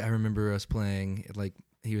I remember us playing like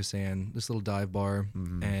he was saying this little dive bar,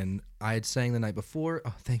 Mm-hmm. and I had sang the night before.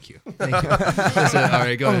 Oh, thank you. Thank you. I said, all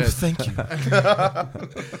right, go ahead. Thank you.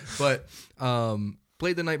 But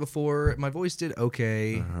played the night before. My voice did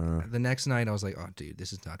okay. Uh-huh. The next night, I was like, oh, dude,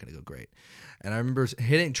 this is not going to go great. And I remember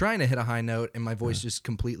trying to hit a high note, and my voice just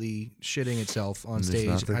completely shitting itself on There's stage.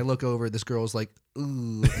 nothing? I look over, this girl's like,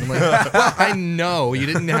 ooh. And I'm like, well, I know. You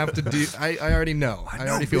didn't have to do. I already know. I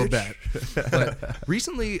already feel bad. But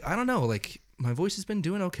recently, I don't know, like, my voice has been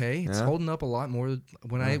doing okay. It's holding up a lot more.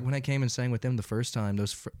 When I came and sang with them the first time,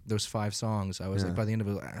 those 5 songs, I was like, by the end of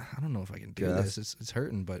it, I don't know if I can do this. It's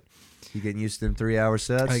hurting, but You getting used to them 3-hour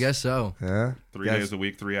sets? I guess so. Yeah. 3 days a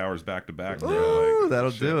week, 3 hours back to back. Ooh,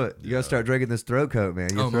 that'll do it. You gotta start drinking this throat coat, man.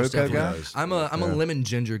 You a throat most coat guy? definitely. I'm a lemon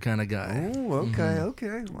ginger kind of guy. Oh,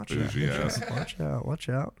 okay. Watch out. Bougie ass. Watch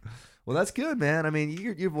out. Well, that's good, man. I mean,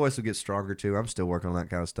 your voice will get stronger too. I'm still working on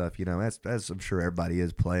that kind of stuff. You know, as I'm sure everybody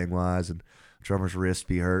is playing wise, and drummer's wrists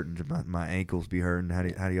be hurting, my ankles be hurting. How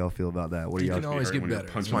do y'all feel about that? What do You y'all? can always get When you better.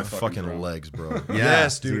 punch It's my the fucking drum. legs, bro. Yeah.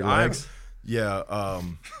 Yes, Dude, dude. legs?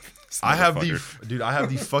 I have I have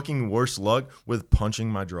the fucking worst luck with punching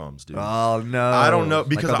my drums, dude. Oh no! I don't know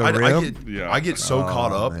because Like on the rim? I get so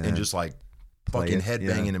caught up man. and just like Play fucking it,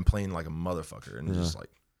 headbanging yeah. and playing like a motherfucker, and it's just like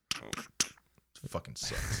it fucking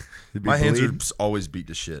sucks. You'd be My hands bleeding. are always beat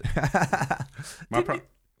to shit.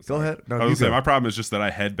 Go ahead. No, I was you gonna say go. my problem is just that I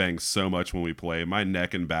headbang so much when we play. My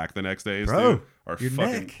neck and back the next days, Bro, dude, are your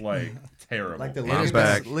fucking neck. like terrible. Like the My ligaments,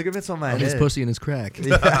 back. ligaments on my His head. pussy and his crack. They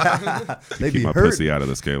Keep be my hurt. pussy out of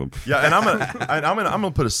this, Caleb. Yeah, and I'm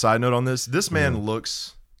gonna put a side note on this. This man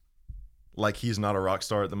looks like he's not a rock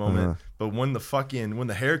star at the moment, but when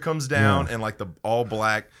the hair comes down and like the all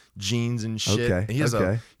black jeans and shit, Okay, and he has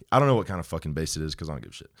okay. I don't know what kind of fucking bass it is because I don't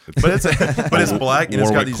give a shit. But it's black and it's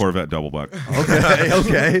got Warwick these. Corvette double buck.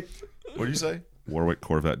 Okay. What do you say? Warwick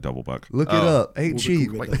Corvette double buck. Look it up. Ain't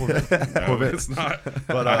cheap. Like Corvette. No, it's not.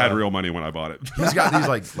 But I had real money when I bought it. He's got these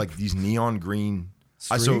like these neon green.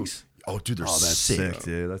 Streaks? Oh, dude, they're Oh, that's sick. sick,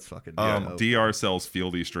 dude. That's fucking dope. DR sells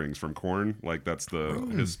Fieldy strings from Korn. Like that's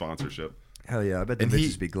his sponsorship. Hell yeah. I bet the And he-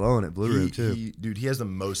 bitches be glowing at Blue Room, too. Dude, he has the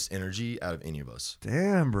most energy out of any of us.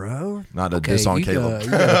 Damn, bro. Not a Okay, diss on you Caleb.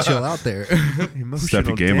 gotta chill out there. Emotional Step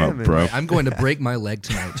your game up, damage. bro. I'm going to break my leg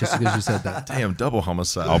tonight just because you said that. Damn, double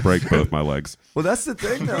homicide. I'll break both my legs. Well, that's the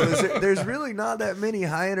thing, though. Is there's really not that many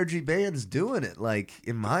high-energy bands doing it, like,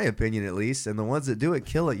 in my opinion, at least. And the ones that do it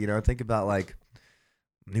kill it. You know, think about, like,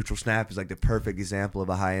 Neutral Snap is like the perfect example of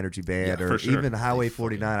a high energy band, Yeah, or for sure. even Highway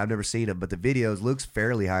 49. I've never seen them, but the videos looks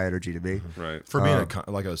fairly high energy to me. Right. For being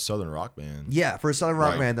like a southern rock band. Yeah, for a southern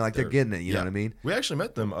rock Like, band, they're they're- getting it. You know yeah. what I mean? We actually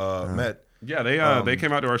met them. Met. Yeah, they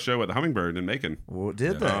came out to our show at the Hummingbird in Macon. Well,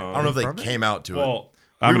 did they? I don't know if From they it? came out to it. Well,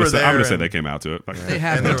 We I'm were gonna there say and- they came out to it. They And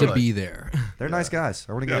happen they were to like- be there. They're nice guys.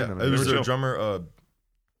 I want to get Yeah, them. It was were their chill. drummer.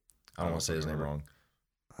 I don't want to say his name remember. wrong.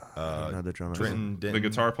 Another drummer. Trenton. The Denton.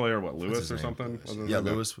 guitar player, What's Lewis his or name? something? Wasn't Yeah, it?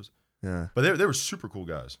 Lewis was. Yeah. But they were super cool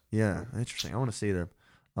guys. Yeah, interesting. I want to see them.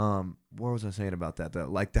 What was I saying about that though?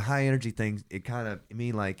 Like the high energy thing, it kind of, I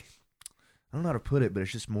mean, like, I don't know how to put it, but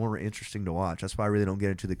it's just more interesting to watch. That's why I really don't get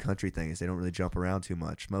into the country thing, is they don't really jump around too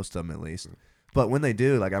much, most of them at least. But when they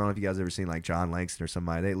do, like, I don't know if you guys ever seen like John Langston or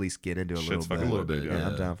somebody, they at least get into a Shit's little fucking bit. A little bit, Yeah, yeah.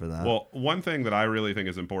 I'm down for that. Well, one thing that I really think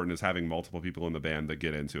is important is having multiple people in the band that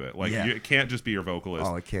get into it. Like, Yeah. it can't just be your vocalist.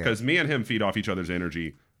 Oh, it can't. Because me and him feed off each other's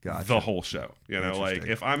energy Gotcha. the whole show. You know, like,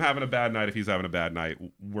 Interesting. if I'm having a bad night, if he's having a bad night,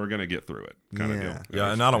 we're going to get through it kind of Yeah. deal.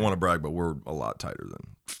 Yeah, and I don't want to brag, but we're a lot tighter than.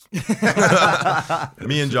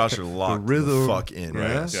 Me and Josh are locked the rhythm. fuck in.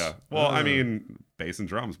 Yeah. Right? Yeah. Well, I mean, bass and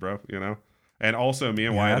drums, bro, you know? And also, me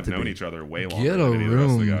and You Wyatt have have to known be. each other way longer Get a than any of the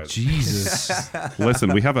rest of the room, guys. Jesus.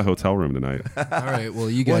 Listen, we have a hotel room tonight. All right,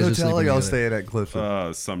 well, you what guys are hotel are sleeping y'all together. staying at,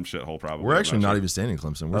 Clifton? Some shithole probably. We're I'm actually not sure. even staying in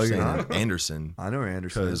Clemson. We're Oh, you're staying not? in Anderson. I know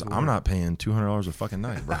Anderson. Because as I'm well. not paying $200 a fucking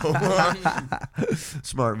night, bro.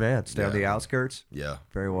 Smart man. Stay on Yeah. the outskirts. Yeah.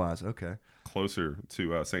 Very wise. Okay. Closer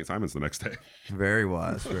to St. Simon's the next day. Very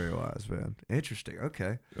wise. Very wise, man. Interesting.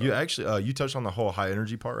 Okay. You actually you touched on the whole high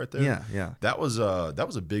energy part right there. Yeah. Yeah. That was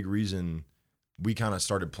a big reason we kind of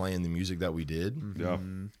started playing the music that we did. Yeah.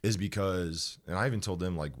 Is because, and I even told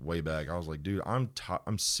them like way back, I was like, dude,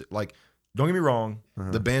 like, don't get me wrong,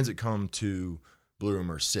 the bands that come to Blue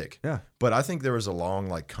Room are sick. Yeah. But I think there was a long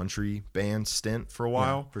like country band stint for a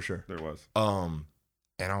while. For sure. There was.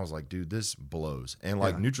 And I was like, dude, this blows. And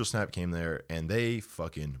like Yeah. Neutral Snap came there and they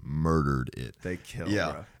fucking murdered it. They killed.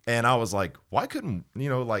 Yeah. Bro. And I was like, why couldn't,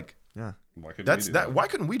 like, Yeah. Why couldn't that's we do that. Why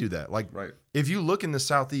couldn't we do that? Like, Right. if you look in the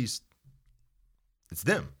Southeast, it's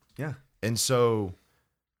them. Yeah. And so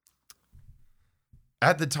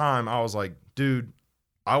at the time, I was like, dude,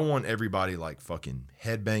 I want everybody like fucking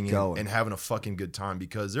headbanging Going. and having a fucking good time,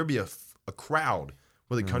 because there'd be a crowd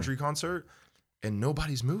with a country concert and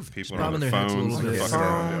nobody's moving. People are bobbing on their their heads a phones. little They're bit. fucking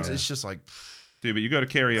around, Phones, yeah. It's just like Dude, but you go to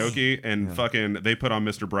karaoke and fucking they put on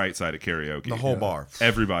Mr. Brightside at karaoke. the whole bar.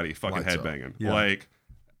 Everybody fucking Lights up. headbanging. Yeah. Like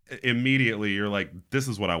immediately you're like, this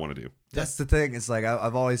is what I want to do. That's the thing. It's like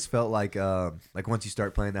I've always felt like once you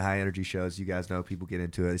start playing the high energy shows, you guys know people get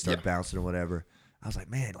into it, they start bouncing or whatever. I was like,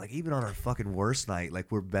 man, like even on our fucking worst night,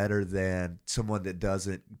 like we're better than someone that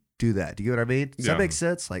doesn't do that. Do you get what I mean? Does Yeah. that make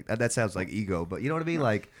sense? Like that sounds like ego, but you know what I mean?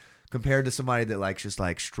 Like compared to somebody that like just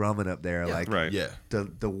like strumming up there, like Right. Yeah.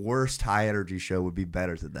 the worst high energy show would be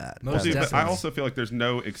better than that. Most See, but I definitely. also feel like there's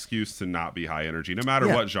no excuse to not be high energy, no matter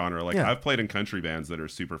Yeah. what genre. Like Yeah. I've played in country bands that are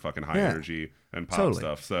super fucking high Yeah. energy and pop Totally.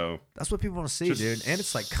 stuff. So That's what people want to see, Just- dude. And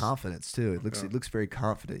it's like confidence too. It looks very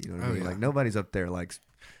confident. You know what I mean? yeah. Like nobody's up there like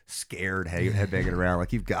scared, headbanging around.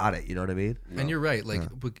 Like you've got it. You know what I mean? And you're right. Like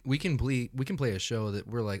we can play a show that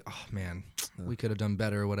we're like, oh man, we could have done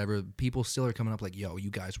better or whatever. People still are coming up like, yo, you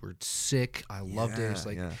guys were sick. I loved it. It's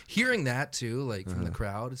like yeah. hearing that too, like from the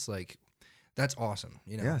crowd. It's like that's awesome.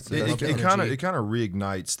 You know, Yeah, so I It love the kind energy. of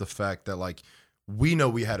reignites the fact that like we know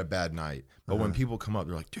we had a bad night, but when people come up,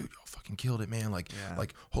 they're like, "Dude, y'all fucking killed it, man!" Like,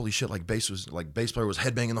 holy shit! Like bass player was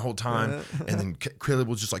headbanging the whole time, and then Caleb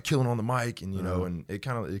was just like killing on the mic, and you know, and it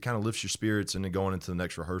kind of lifts your spirits, and then going into the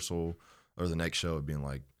next rehearsal or the next show, being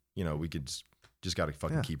like, you know, we could just got to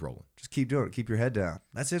fucking keep rolling. Just keep doing it. Keep your head down.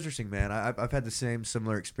 That's interesting, man. I've had the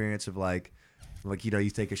similar experience of like you know, you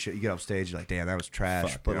take a shit, you get off stage, you're like, damn, that was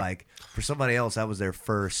trash. But like for somebody else, that was their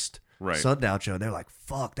first Sundown show, and they're like,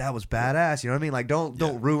 fuck, that was badass. You know what I mean? Like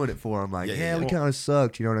don't ruin it for them. Like we kind of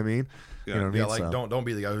sucked. You know what I mean? Yeah. You know what I mean? Yeah, like don't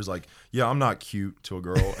be the guy who's like, yeah, I'm not cute to a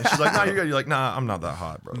girl, and she's like, nah, you're good. You're like, nah, I'm not that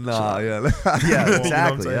hot, bro. Nah, So, yeah, yeah,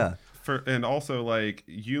 exactly, saying? yeah. And also like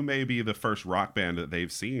you may be the first rock band that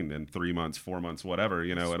they've seen in 3 months, 4 months, whatever,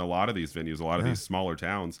 you know, in a lot of these venues, a lot of these smaller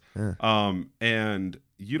towns. And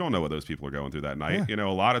you don't know what those people are going through that night. You know,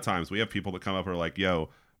 a lot of times we have people that come up who are like, yo,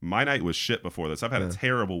 my night was shit before this. I've had a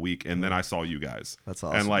terrible week, and then I saw you guys. That's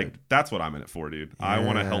awesome, And like dude. that's what I'm in it for, dude. I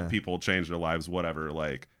want to Yeah. help people change their lives, whatever,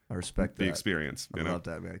 like I respect the that. experience. I You know? love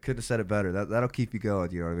that, man. Couldn't have said it better. That'll keep you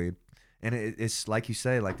going. You know what I mean? And it's like you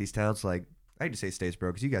say, like these towns, like I hate to say Statesboro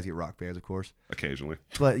because you guys get rock bands, of course. Occasionally.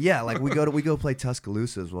 But yeah, like we go play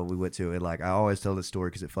Tuscaloosa is what we went to, and like I always tell this story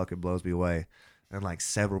because it fucking blows me away. And like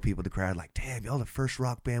several people in the crowd like, damn, y'all the first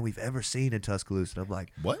rock band we've ever seen in Tuscaloosa. And I'm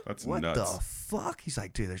like, What? That's what nuts. the fuck? He's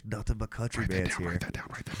like, dude, there's nothing but country bands here. Write that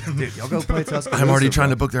down. Dude, y'all go play Tuscaloosa. I'm already trying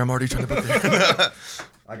to bro. book there. I'm already trying to book there.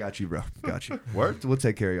 I got you, bro. Got you. Word? We'll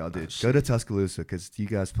take care of y'all, dude. Go to Tuscaloosa because you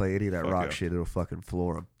guys play any of that Fuck rock yeah. shit, it'll fucking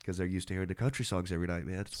floor them because they're used to hearing the country songs every night,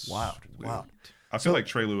 man. It's wild. It's wild. I feel like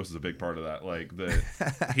Trey Lewis is a big part of that. Like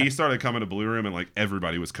he started coming to Blue Room and like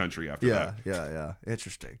everybody was country after that. Yeah.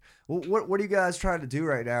 Interesting. Well, what are you guys trying to do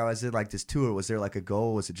right now? Is it like this tour? Was there like a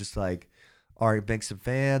goal? Was it just like, all right, make some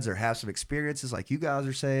fans or have some experiences like you guys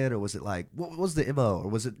are saying? Or was it like, what was the MO? Or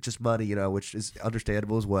was it just money, you know, which is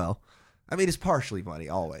understandable as well? I mean, it's partially money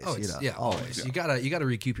always, Oh, you know. yeah, always. You gotta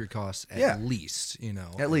recoup your costs at least, you know.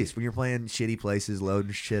 At least when you're playing shitty places,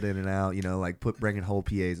 loading shit in and out, you know, like bringing whole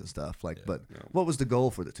PAs and stuff. Like, but what was the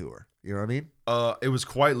goal for the tour? You know what I mean? It was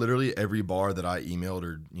quite literally every bar that I emailed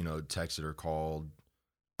or texted or called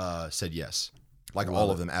said yes, like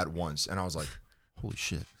all of them at once, and I was like, holy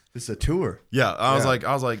shit. It's a tour. Yeah, I was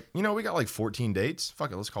like, we got like 14 dates.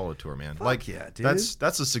 Fuck it, let's call it a tour, man. Fuck like, yeah, dude.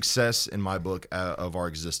 that's a success in my book of our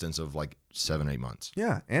existence of like 7-8 months.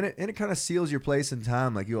 Yeah, and it kind of seals your place in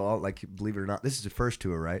time. Like you all, like believe it or not, this is the first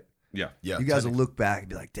tour, right? Yeah. You guys will look back and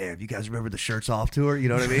be like, damn, you guys remember the shirts off tour? You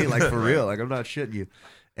know what I mean? Like for real. Like I'm not shitting you.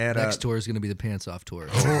 And Next tour is gonna be the pants off tour.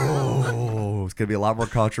 Oh, it's gonna be a lot more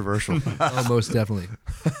controversial. Oh, most definitely.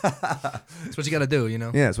 That's what you gotta do, you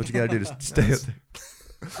know. Yeah, that's what you gotta do to stay up there.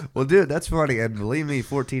 Well, dude, that's funny. And believe me,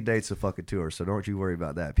 14 dates a fucking tour, so don't you worry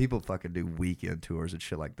about that. People fucking do weekend tours and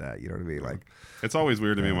shit like that. You know what I mean? Like, It's always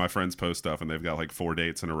weird to me when my friends post stuff and they've got like 4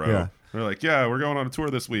 dates in a row. Yeah. They're like, yeah, we're going on a tour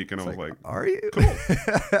this week. And I was like, are you?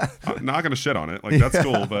 I'm not going to shit on it. Like, that's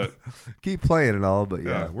cool. But Keep playing and all, but Yeah,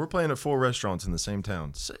 yeah. we're playing at 4 restaurants in the same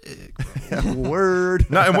town. Sick.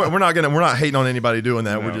 Word. No, and we're not hating on anybody doing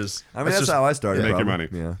that. No. We're just. I mean, that's how I started. Make your probably.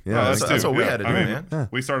 money. Yeah. Oh, Yeah. that's too. what we had to do, man.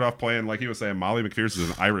 We started off playing, like he was saying, Molly McPherson's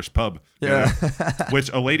an Irish pub. you Yeah. know, which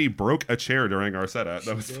a lady broke a chair during our set at.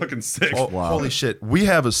 That was fucking sick. Oh, Wow. Holy shit. We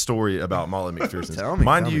have a story about Molly McPherson. Tell me,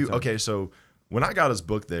 Mind tell me, you, tell me. okay, so when I got us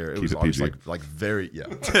booked there, it Keep was it always PG. like very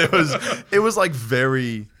it was like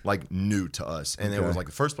very like new to us. And it was like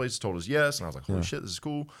the first place told us yes, and I was like, holy shit, this is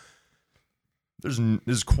cool. This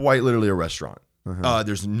is quite literally a restaurant.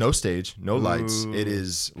 There's no stage, no lights. It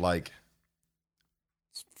is like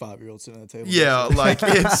 5-year-old sitting at the table. yeah, like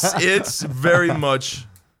it's very much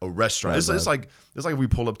a restaurant. It's like we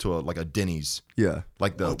pull up to a Denny's. Yeah.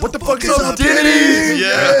 Like what the fuck is up, Denny's?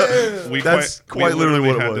 Yeah. That's quite literally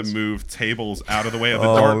what it had was. to move tables out of the way of the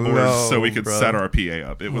Oh, dartboards no, so we could bro. set our PA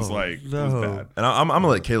up. It was it was no. bad. And I'm gonna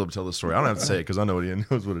let Caleb tell the story. I don't have to say it because I know he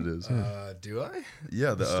knows what it is. Do I?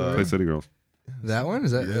 Yeah, Play City Girls. That one?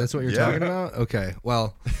 Is that's what you're Yeah. talking about? Okay.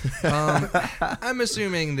 Well, I'm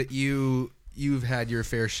assuming that you've had your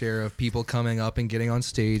fair share of people coming up and getting on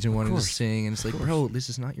stage and wanting to sing, and it's like, bro, this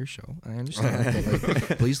is not your show. I understand. But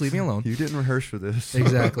like, please leave me alone. You didn't rehearse for this.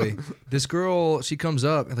 Exactly. This girl, she comes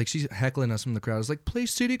up and like she's heckling us from the crowd. It's like, play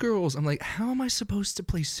City Girls. I'm like, how am I supposed to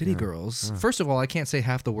play City Girls? First of all, I can't say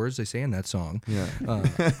half the words they say in that song. Yeah.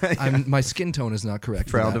 My skin tone is not correct.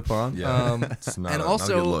 for Frowned that. upon. Yeah. And not a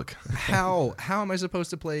also, good look. how am I supposed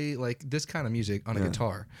to play like this kind of music on a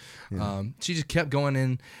guitar? She just kept going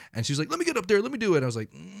in, and she was like, "Let me get up there, let me do it." I was like,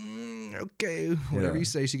 "Okay, whatever you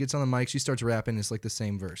say." She gets on the mic, she starts rapping. It's like the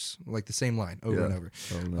same verse, like the same line over and over.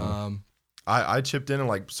 Oh, no. I chipped in and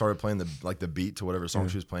like started playing the beat to whatever song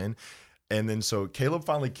she was playing, and then so Caleb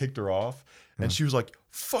finally kicked her off, and she was like,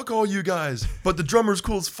 "Fuck all you guys, but the drummer's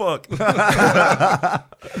cool as fuck."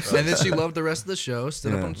 And then she loved the rest of the show.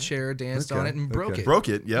 Stood up on a chair, danced on it, and broke it. Broke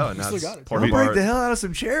it, yeah. And that's got it. part I'll of break our. the hell out of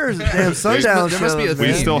some chairs at damn sundown there must be shows, a We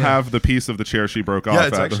man. theme. still Yeah. have the piece of the chair she broke off Yeah,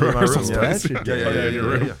 it's at the actually in my room. rehearsal Yeah.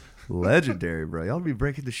 space. Yeah. Legendary, bro. Y'all be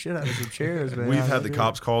breaking the shit out of some chairs, man. We've had the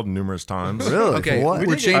cops called numerous times. Really? Okay, For what?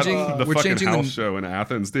 we're changing. The we're fucking changing house the. show in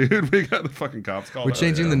Athens, dude. We got the fucking cops called. We're out.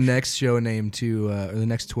 changing the next show name to or the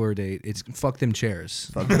next tour date. It's Fuck Them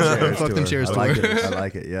Chairs. Fuck them chairs. Fuck them tour. chairs I like tour. it. I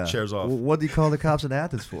like it. Yeah. Chairs off. What do you call the cops in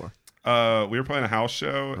Athens for? We were playing a house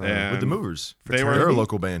show and With the Movers. They were They're a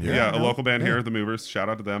local band here. Yeah, a local band here, the Movers. Shout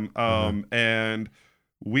out to them. And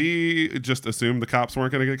we just assumed the cops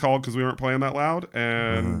weren't going to get called because we weren't playing that loud,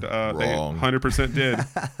 and they Wrong. 100% did.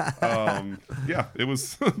 Yeah, it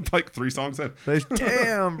was like 3 songs in.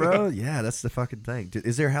 Damn, bro. Yeah, that's the fucking thing.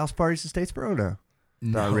 Is there house parties in Statesboro? No.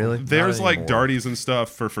 Not really. There's Not like anymore. darties and stuff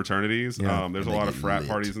for fraternities. Yeah. There's a They lot of get frat lit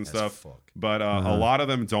parties and as stuff. fuck. But a lot of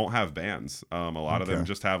them don't have bands. A lot of them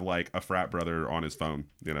just have like a frat brother on his phone,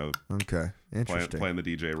 Okay. Interesting. playing the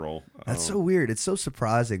DJ role. That's so weird. It's so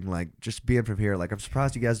surprising, like, just being from here. Like, I'm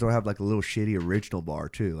surprised you guys don't have, like, a little shitty original bar,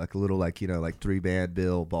 too. Like, a little, like, like 3-band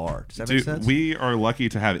bill bar. Does that make sense? We are lucky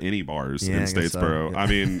to have any bars in Statesboro. So. Yeah. I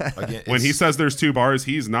mean, Again, when he says there's 2 bars,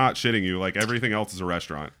 he's not shitting you. Like, everything else is a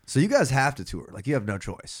restaurant. So you guys have to tour. Like, you have no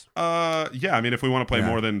choice. Yeah. I mean, if we want to play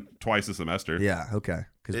more than twice a semester. Yeah, okay.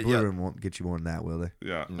 Because Blue Room won't get you more than that, will they?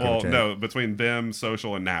 Yeah. Well, no, between them,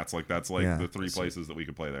 Social, and Nats, like, that's, like, the 3 places that we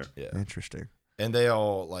could play there. Yeah. Interesting. And they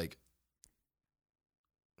all, like,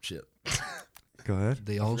 shit. Go ahead.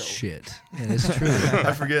 They all shit. And it's true.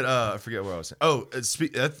 I forget what I was saying. Oh,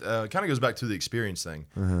 that kind of goes back to the experience thing.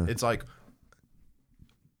 It's like,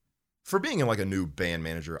 for being like a new band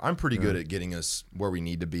manager, I'm pretty good at getting us where we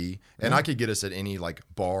need to be. And I could get us at any like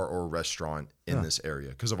bar or restaurant in this area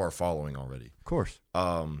because of our following already. Of course.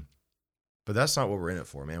 But that's not what we're in it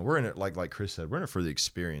for, man. We're in it, like Chris said, we're in it for the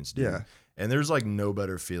experience, dude. Yeah. And there's like no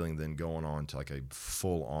better feeling than going on to like a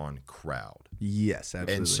full-on crowd. Yes,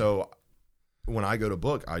 absolutely. And so when I go to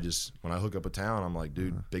book, when I hook up a town, I'm like,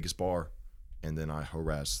 dude, biggest bar. And then I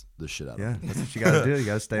harass the shit out of them. Yeah, that's what you got to do. You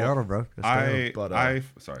got to stay on them, bro.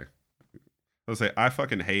 Sorry. I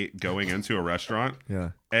fucking hate going into a restaurant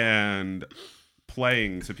and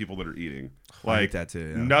playing to people that are eating. Like, I hate that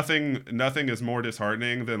too. Yeah. Nothing is more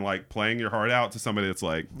disheartening than like playing your heart out to somebody that's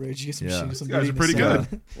like, Rage, you get some shit, these guys are pretty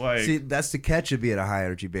good. Like, see, that's the catch of being a high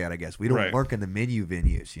energy band, I guess. We don't work in the menu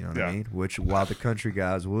venues, you know what I mean? Which while the country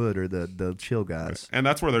guys would, or the chill guys. And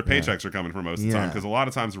that's where their paychecks are coming from most of the time, because a lot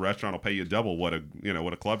of times a restaurant will pay you double what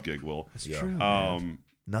a club gig will. That's true.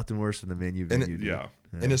 Nothing worse than the venue.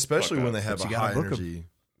 And especially when they have a high energy,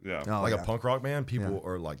 a punk rock band, people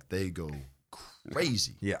are like, they go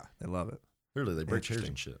crazy. Yeah, they love it. Literally, they break chairs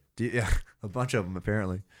and shit. A bunch of them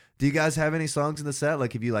apparently. Do you guys have any songs in the set?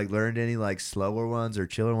 Like, have you like learned any like slower ones or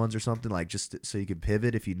chiller ones or something, like just so you could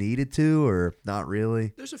pivot if you needed to, or not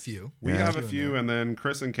really? There's a few. We have a few, and then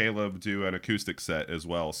Chris and Caleb do an acoustic set as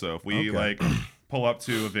well. So if we like pull up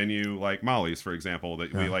to a venue like Molly's, for example,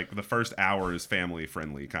 that we like, the first hour is family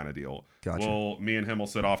friendly kind of deal. Gotcha. Me and him will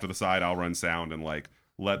sit off to the side. I'll run sound and like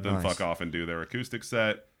let them fuck off and do their acoustic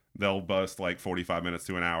set. They'll bust like 45 minutes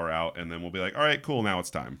to an hour out, and then we'll be like, all right, cool, now it's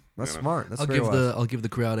time. That's smart. That's I'll give the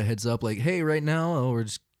crowd a heads up, like, hey, right now we're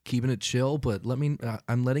just keeping it chill, but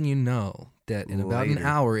I'm letting you know that in about an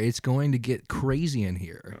hour it's going to get crazy in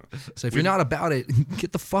here. So if you're not about it,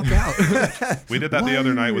 get the fuck out. We did that the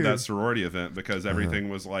other night with that sorority event, because everything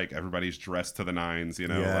was like, everybody's dressed to the nines,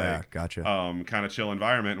 gotcha. Kind of chill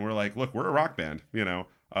environment, and we're like, look, we're a rock band,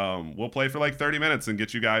 we'll play for like 30 minutes and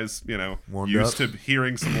get you guys, used to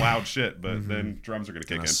hearing some loud shit, but then drums are going to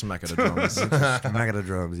kick in. Smack at the drums. Smack at the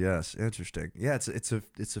drums, yes. Interesting. Yeah, it's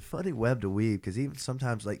a funny web to weave, because even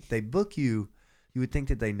sometimes, like, they book you, you would think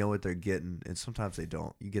that they know what they're getting, and sometimes they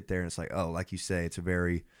don't. You get there and it's like, oh, like you say, it's a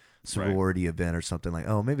very sorority event or something, like,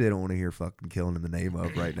 oh, maybe they don't want to hear fucking Killing in the Name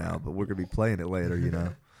of right now, but we're going to be playing it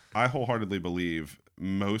later, I wholeheartedly believe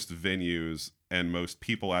most venues and most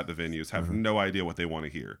people at the venues have no idea what they want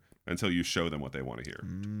to hear until you show them what they want to hear.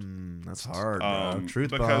 That's hard, bro.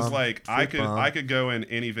 Because like I could go in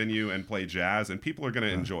any venue and play jazz, and people are going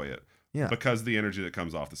to enjoy it because of the energy that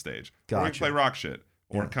comes off the stage. Or we can play rock shit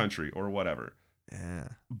or country or whatever. Yeah.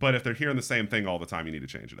 But if they're hearing the same thing all the time, you need to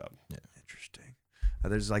change it up. Yeah. Interesting.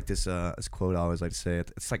 There's like this quote I always like to say.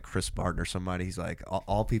 It's like Chris Martin or somebody. He's like,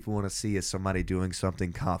 all people want to see is somebody doing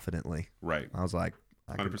something confidently. Right. I was like,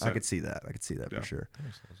 I could see that. I could see that for sure.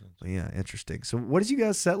 But yeah, interesting. So what is you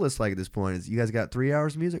guys' set list like at this point? Is you guys got 3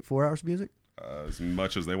 hours of music, 4 hours of music? As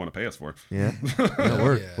much as they want to pay us for. Yeah.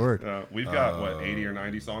 Word. We've got 80 or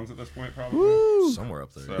 90 songs at this point, probably. Woo! Somewhere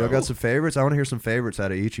up there. So, y'all got some favorites? I want to hear some favorites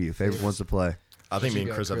out of each of you. Favorite ones to play. I think me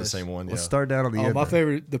and Chris have the same one. Let's start down on the end. My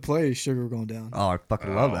favorite to play is Sugar Going Down. Oh, I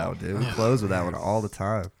fucking love that one, dude. We close with that one all the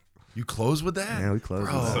time. You close with that? Yeah, we close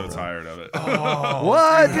with that. I'm so tired of it.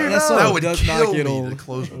 What, dude? That would kill me to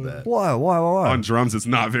close with that. Why? On drums, it's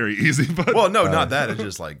not very easy. But well, no, not that. It's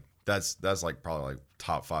just like that's like probably like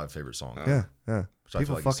top 5 favorite song. Yeah.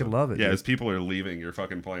 People fucking love it. Yeah, dude. as people are leaving, you're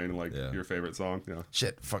fucking playing like your favorite song. Yeah.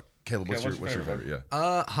 Shit, fuck. Caleb, what's your favorite?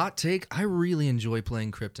 Yeah. Hot take. I really enjoy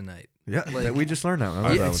playing Kryptonite. Yeah, like, we just learned that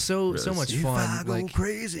one. It's so much fun. Go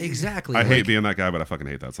crazy. Exactly. I hate being that guy, but I fucking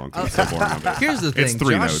hate that song too. It's so boring. Here's the thing. It's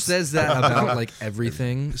 3 Josh notes. says that about like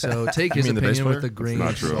everything. So take his opinion with a grain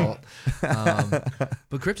of salt.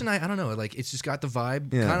 But Kryptonite, I don't know. Like, it's just got the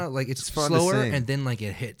vibe. Yeah. Kind of like it's slower, and then like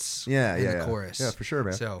it hits. Yeah, in the chorus. Yeah, for sure,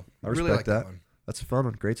 man. So I really respect like that one. That's a fun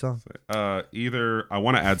one. Great song. Either I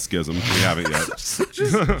want to add Schism. We haven't yet.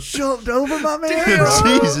 Just jumped over my man.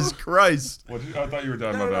 Jesus Christ. I thought you were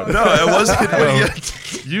done. My bad. No, it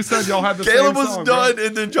wasn't. You said y'all had the Caleb same was song, done, right?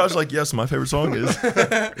 and then Josh was like, yes, my favorite song is.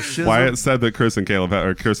 Wyatt said that Chris and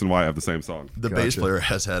Wyatt have the same song. The bass player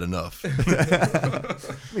has had enough.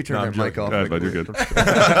 Let me turn that mic off. Go ahead, bud, you're good.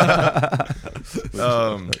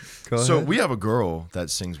 So we have a girl that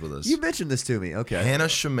sings with us. You mentioned this to me. Okay. Hannah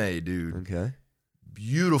Shamay, dude. Okay.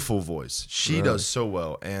 Beautiful voice. She Really? does so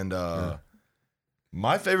well. And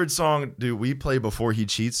my favorite song, dude, we play Before He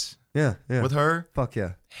Cheats Yeah. with her. Fuck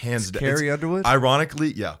yeah. Hands down. Carrie Underwood?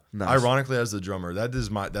 Ironically, yeah. Nice. Ironically, as the drummer,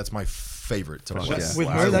 that's my favorite to play. yeah. With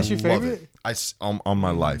I her, that's your love favorite? it. On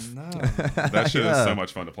my life. No. That shit is so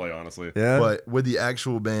much fun to play, honestly. Yeah. But with the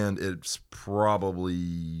actual band, it's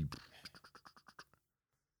probably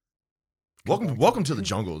Welcome to the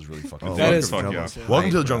Jungle is really fucking. Oh, fun. That is fuck fun. yeah. Welcome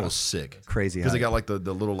to the Jungle is sick Crazy. because they hype. got like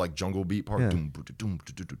the little like jungle beat part. Yeah. Doom.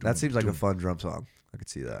 That seems like a fun drum song. I could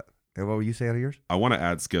see that. And what were you saying out of yours? I want to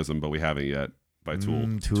add Schism, but we haven't yet by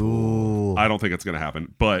Tool. Tool. I don't think it's going to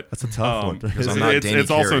happen, but That's a tough one. because I'm not Danny it's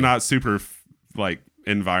also Carey. not super like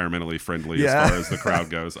environmentally friendly Yeah. as far as the crowd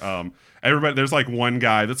goes. Everybody, there's like one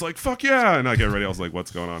guy that's like fuck yeah, and like everybody else is like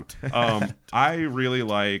what's going on. I really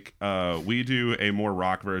like we do a more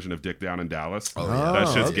rock version of Dick Down in Dallas. Oh, yeah.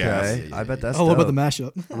 That's just okay. gas. I bet that's Oh, what about the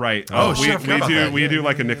dope. mashup? Right. Oh, shit, I forgot about that. we Yeah, do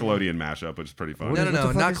like a yeah, Nickelodeon mashup, which is pretty fun. What No, the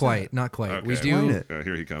fuck not is quite, that? not quite. We Okay. Explain do. it.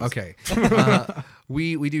 Here he comes. Okay.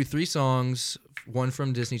 We do 3 songs, one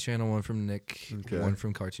from Disney Channel, one from Nick, Okay. one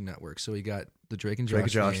from Cartoon Network. So we got the Drake and Drake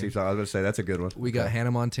and Josh. Josh theme. theme song. I was going to say that's a good one. We got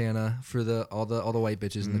Hannah Montana for all the white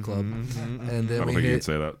bitches in the club, Mm-hmm. and I then don't we think you hit. could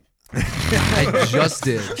say that. I just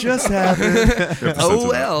did. Just happened. Oh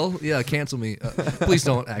well, yeah. Cancel me. Please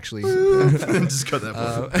don't actually. Just cut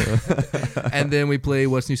that. And then we play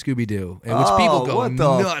What's New Scooby Doo, which people go what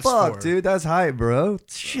the nuts fuck, for. dude? That's hype, bro.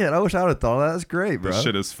 Shit, I wish I would have thought of that. That's great, bro. This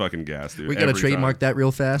shit is fucking gas, dude. We gotta Every trademark time. that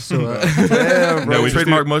real fast. So Damn, bro. No, we just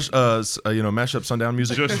Trademark mashup sundown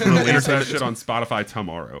music. Just release that shit on Spotify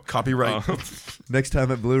tomorrow. Copyright. Next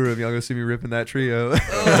time at Blue Room, y'all gonna see me ripping that trio.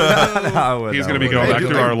 I would, He's I gonna be would. going Hey, back dude,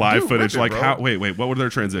 through our hey, live dude, footage. rip it, Like, bro. how? Wait, what were their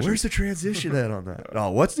transitions? Where's the transition at on that?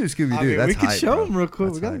 Oh, what's new Scooby Doo? I mean, That's we can hype, show bro. them real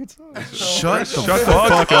quick. That's We got a hype. good song. Shut the the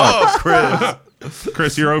fuck up, Chris.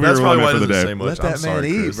 Chris, you're over That's here probably running why for it the doesn't day. say much. Let I'm that sorry,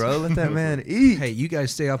 man eat, Chris. bro. Let that man eat. hey, you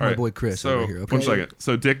guys stay off All my right, boy Chris so, over here. Okay. one second.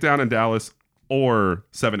 So, Dick Down in Dallas or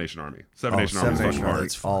Seven Nation Army. Seven Nation Army is Seven fucking Nation hard.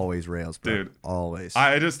 Army. Always rails, bro. Dude. Always.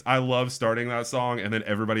 I love starting that song, and then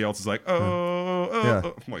everybody else is like, oh. Yeah.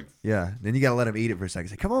 I'm like, yeah. Then you gotta let him eat it for a second.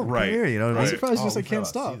 Say, come on, Right. come here. You know what I I'm mean? surprised you Oh, just like we can't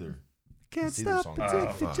forgot stop. Caesar. Can't Caesar stop song.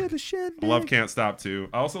 addicted to the I love shindig. Can't Stop too.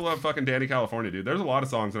 I also love fucking Danny California, dude. There's a lot of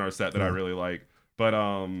songs in our set that I really like, but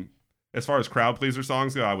as far as crowd pleaser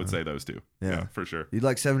songs go, I would say those two. Yeah, for sure. You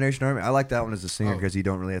like Seven Nation Army? I like that one as a singer Oh. because you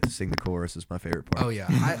don't really have to sing the chorus. It's my favorite part. Oh yeah,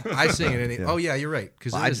 I sing it. Yeah. Oh yeah, you're right.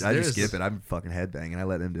 Because Well, I just skip it. I'm fucking headbanging. I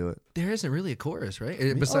let them do it. There isn't really a chorus, right?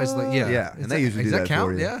 Besides, like, yeah, Yeah, and Is they usually does do that that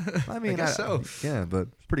count? for you. Yeah, I mean, guess so. Yeah, but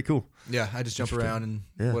it's pretty cool. Yeah, I just jump around and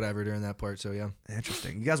Yeah. whatever during that part. So yeah,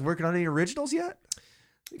 Interesting. You guys working on any originals yet?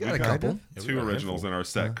 we got a got couple. Yeah, we Two got a originals in our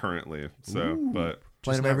set currently. So, but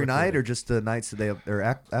Playing Just them every not night, recorded. or just the nights that they're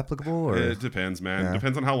applicable? Or it depends, man. Yeah.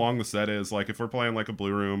 Depends on how long the set is. Like if we're playing like a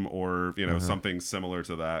Blue Room or something similar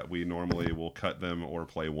to that, we normally will cut them or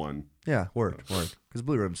play one. yeah, word. Because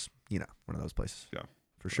Blue Room's one of those places. Yeah.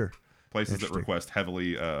 For sure. Places that Interesting. request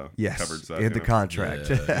heavily Yes, covered set. in you the know? contract.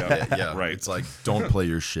 Yeah, Right. It's like don't play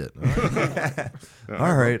your shit.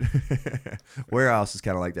 All right. Warehouse is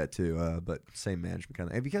kind of like that too, but same management kind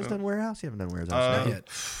of. Have you guys done Warehouse? You haven't done Warehouse Uh, Not yet.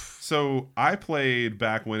 So I played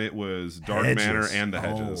back when it was Dark Hedges. Manor and the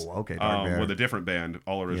Hedges. Oh, okay, Dark Manor. With a different band,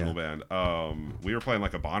 all original band. We were playing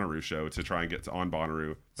like a Bonnaroo show to try and get on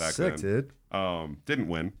Bonnaroo back Sick, then. dude. Didn't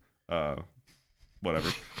win.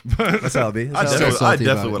 Whatever. That's how it be. I That's how it be. definitely, salty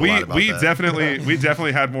I about definitely it. would have lied about that. we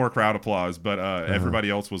definitely had more crowd applause, but everybody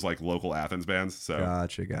else was like local Athens bands. So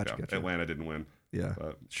Gotcha. yeah, Gotcha. Atlanta didn't win. Yeah.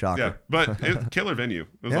 But, Shocker. yeah, but killer venue.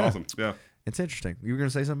 It was Yeah. awesome. Yeah. It's interesting. You were gonna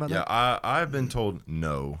say something about Yeah, I've been told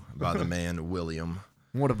no by the man William.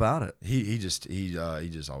 that? What about it? He just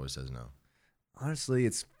always says no. Honestly,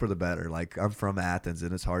 it's for the better. Like, I'm from Athens,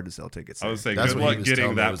 and it's hard to sell tickets. I was there. saying, That's good what he luck was getting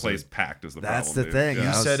telling me. It that was place like- packed is the That's problem. the dude. thing. Yeah. He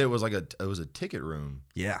I was- said it was like it was a ticket room,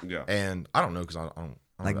 Yeah. Yeah. and I don't know because I don't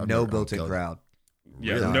Like I've no never- I don't built-in go there. crowd.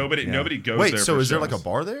 Yeah, Really? nobody Yeah. nobody goes Wait, there. so for is there like a shows.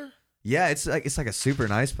 bar there? Yeah, it's like a super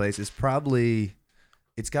nice place. It's probably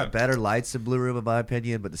It's got better lights than Blue Room in my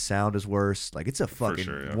opinion, but the sound is worse. Like it's a fucking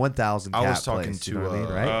sure, 1,000 I cat was talking place, to you know what I mean,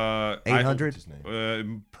 right?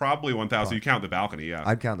 800. Probably 1,000. You count the balcony, yeah.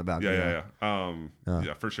 I'd count the balcony. Yeah.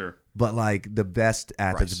 Yeah, for sure. But like the best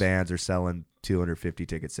Athens Price. bands are selling 250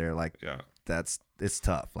 tickets there. Like Yeah. it's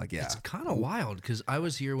tough. Like It's kind of wild because I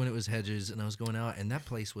was here when it was Hedges and I was going out and that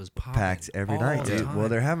place was popping packed every all night, the dude. time. Well,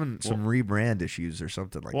 they're having some rebrand issues or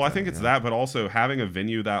something like that. Well, I think it's you know? that, but also having a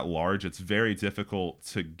venue that large, it's very difficult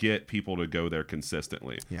to get people to go there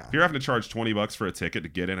consistently. Yeah. If you're having to charge $20 for a ticket to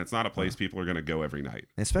get in, it's not a place people are going to go every night.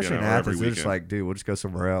 Especially you know, in or Athens, every they're just weekend. like, dude, we'll just go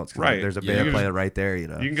somewhere else. 'Cause, Right. Like, there's a Yeah, band you playing just- right there, you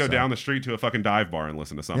know. You can go so. down the street to a fucking dive bar and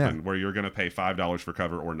listen to something Yeah. where you're going to pay $5 for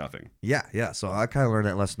cover or nothing. Yeah. So I kind of learned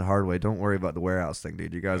that lesson the hard way. Don't worry about the warehouse thing,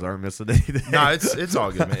 dude. You guys aren't missing anything. No, it's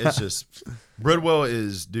all good, man. It's just Bridwell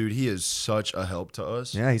is, dude. He is such a help to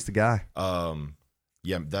us. Yeah, he's the guy.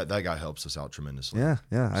 Yeah, that guy helps us out tremendously. Yeah.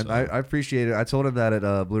 So- I appreciate it. I told him that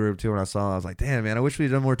at Blue Room too when I saw him. I was like, damn, man, I wish we'd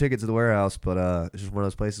done more tickets to the warehouse, but it's just one of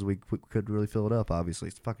those places we could really fill it up, obviously.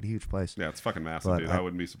 It's a fucking huge place. Yeah, it's fucking massive, But dude. I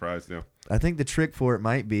wouldn't be surprised. Yeah. I think the trick for it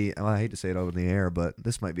might be, well, I hate to say it over the air, but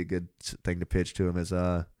this might be a good thing to pitch to him is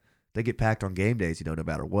they get packed on game days, no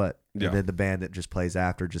matter what. Yeah. And then the band that just plays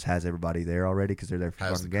after just has everybody there already because they're there for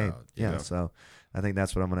Has the the game. crowd, Yeah, yeah. so I think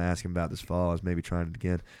that's what I'm going to ask him about this fall is maybe trying it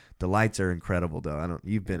again. The lights are incredible, though.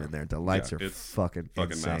 You've been in there. The lights Yeah, are it's fucking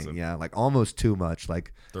insane. massive. Yeah, like almost too much,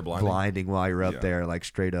 like They're blinding. while you're up Yeah. there, like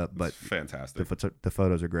straight up. But It's fantastic. the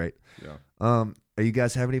photos are great. Yeah. Are you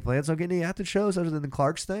guys have any plans on getting any Athens shows other than the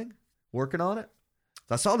Clark's thing? Working on it?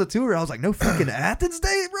 I saw the tour. I was like, no fucking Athens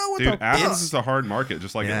day, bro. What Dude, the Athens fuck? is a hard market,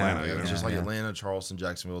 just like Yeah, Atlanta. Yeah, you know? just like yeah. Atlanta, Charleston,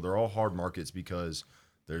 Jacksonville, they're all hard markets because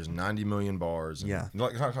there's 90 million bars. And Yeah.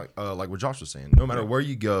 like what Josh was saying, no matter where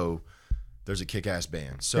you go, there's a kick-ass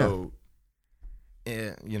band. So,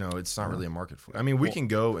 it's not really a market for it. I mean, we can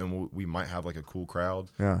go and we might have like a cool crowd,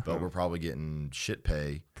 Yeah, but we're probably getting shit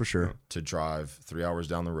pay for sure. to drive 3 hours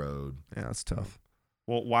down the road. Yeah, that's tough.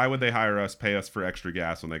 Well, why would they hire us, pay us for extra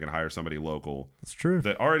gas when they can hire somebody local That's true.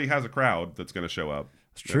 that already has a crowd that's going to show up?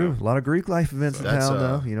 It's true. You know? A lot of Greek life events in That's, town,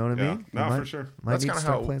 though. You know what I Yeah. mean? No, You for sure. Might That's need to kinda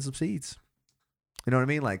start how- planting some seeds. You know what I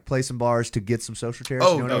mean? Like play some bars to get some social chairs.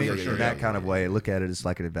 Oh, you know what I yeah, mean? yeah, In that yeah, kind yeah, of yeah, way, yeah. look at it as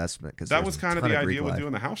like an investment. Because That was kind of the idea Greek with life.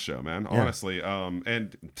 doing the house show, man, Yeah. honestly.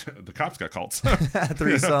 And the cops got called.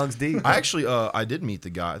 3 songs deep. I actually, I did meet the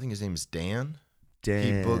guy. I think his name is Dan.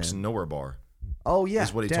 Dan. He books Nowhere Bar. Oh yeah,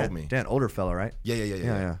 is what he Dan, told me. Dan, older fella, right?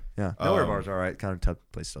 Yeah. Nowhere bars are all right. Kind of tough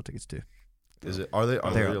place to sell tickets to. Is it? Are they?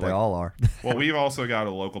 They all are. Well, we've also got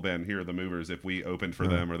a local band here, the Movers. If we open for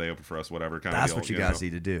them or they open for us, whatever kind That's of deal, what you know. guys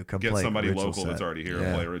need to do. Come Get play somebody original local set. that's already here Yeah.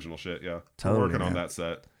 and play original shit. Yeah, Totally, we're working on man. that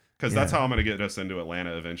set because Yeah. that's how I'm going to get us into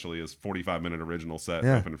Atlanta eventually. Is 45-minute original set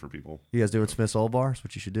Yeah. opening for people. You guys doing Smith's Old Bar? That's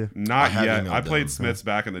what you should do. Not have yet. emailed I played them. Smiths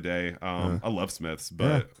back in the day. I love Smiths,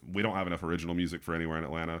 but we don't have enough original music for anywhere in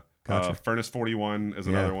Atlanta. Gotcha. Furnace 41 is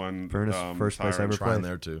Yeah. another one. Furnace, first place I ever trying played.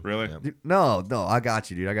 there too? Really? Yep. Dude, no, I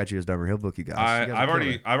got you, dude. I got you his number. He'll book you guys. You guys I've are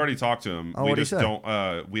already killer. talked to him. Oh, We what'd he just say?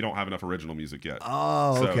 don't. We don't have enough original music yet.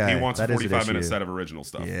 Oh, So okay. he wants a That is an 45-minute issue. set of original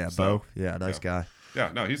stuff. Yeah, So, Bo. Yeah, nice guy.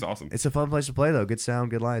 Yeah, no, he's awesome. It's a fun place to play though. Good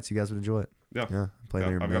sound, good lights. You guys would enjoy it. Yeah. Yeah, play there.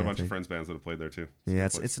 I've in got a May, I bunch of think. friends bands that have played there too. Yeah,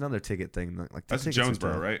 It's it's another ticket thing. Like the That's tickets are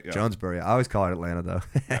Jonesboro, tough. right? Yeah. Jonesboro. Yeah, I always call it Atlanta though.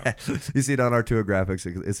 You see it on our tour graphics.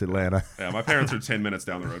 It's Atlanta. Yeah, my parents are 10 minutes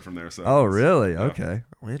down the road from there. So Oh, really? Yeah. Okay.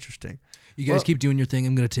 Well, interesting. You guys Well- keep doing your thing.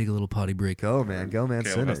 I'm gonna take a little potty break. Go, man. Go, man.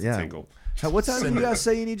 Caleb Send has it. to Yeah. tinkle. What time do Send you it. guys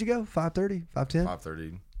say you need to go? 5:30? 5:10?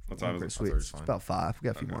 5:30. What time Okay, is it? sweet. 5:30 is It's fine. about 5. We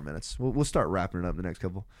got a few Okay. more minutes. We'll start wrapping it up the next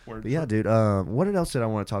couple. Word. But yeah, dude. What else did I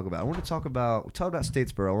want to talk about? I want to talk about. We talked about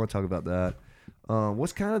Statesboro. I want to talk about that.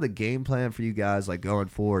 What's kind of the game plan for you guys, like going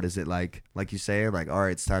forward? Is it like you saying, like, all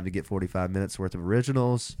right, it's time to get 45 minutes worth of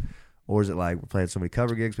originals, or is it like we're playing so many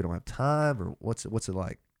cover gigs we don't have time, or what's it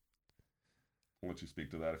like? I'll let you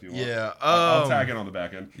speak to that if you want. Yeah. I'll tag in on the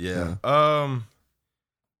back end. Yeah.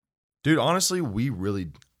 Dude, honestly,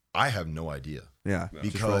 I have no idea Yeah, Yeah.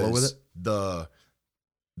 just roll with because it.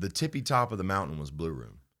 the tippy top of the mountain was Blue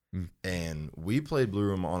Room, and we played Blue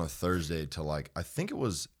Room on a Thursday to like I think it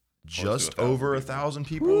was just 1,000 over people. 1,000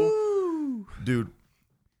 people. Woo! Dude,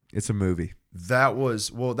 It's a movie. that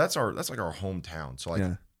was that's like our hometown. So like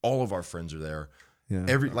Yeah. all of our friends are there.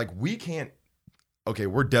 Yeah. We can't. Okay,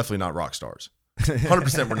 we're definitely not rock stars.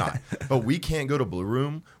 100% we're not. But we can't go to Blue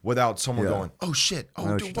Room without someone Yeah. going, "Oh shit! Oh,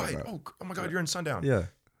 know what dude, you're why? talking Oh my God, you're in Sundown." Yeah.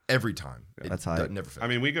 Every time. That's It hype. never fails. I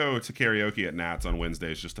mean, we go to karaoke at Nats on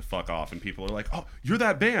Wednesdays just to fuck off, and people are like, "Oh, you're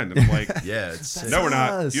that band," and I'm like, yeah, it's sick. "No, we're not.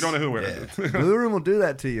 us. You don't know who we're." Yeah. Blue Room will do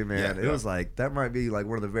that to you, man. Yeah. It was like that might be like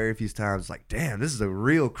one of the very few times like, damn, this is a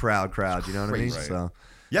real crowd. You know what I mean? Right. So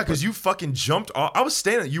Yeah, because you fucking jumped off. I was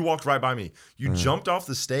standing. You walked right by me. You jumped off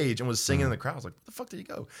the stage and was singing in the crowd. I was like, "Where the fuck did he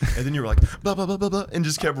go?" And then you were like, "Blah blah blah blah blah," and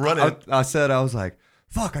just kept running. I was like,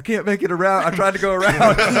 "Fuck, I can't make it around." I tried to go around.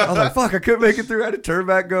 I was like, "Fuck, I couldn't make it through." I had to turn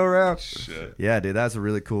back, go around. Shit. Yeah, dude, that's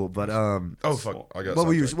really cool. But oh fuck, I got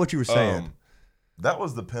what you were saying? That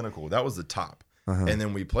was the pinnacle. That was the top. And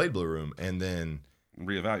then we played Blue Room, and then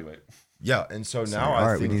reevaluate. Yeah, and so now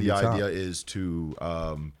I think the idea is to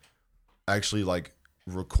actually like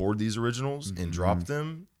record these originals and drop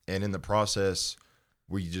them, and in the process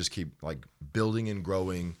we just keep like building and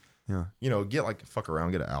growing. Yeah, you know, get like fuck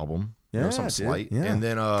around, get an album, something slight, and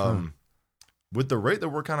then with the rate that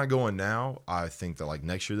we're kind of going now, I think that like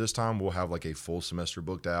next year this time we'll have like a full semester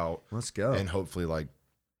booked out. Let's go, and hopefully like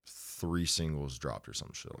 3 singles dropped or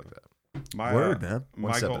some shit like that. Man.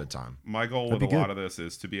 One step at a time. My goal with a lot of this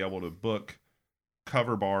is to be able to book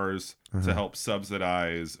cover bars to help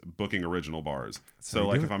subsidize booking original bars. So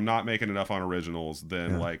like if I'm not making enough on originals,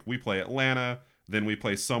 then like we play Atlanta, then we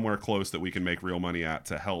play somewhere close that we can make real money at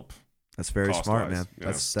to help. That's very smart, man.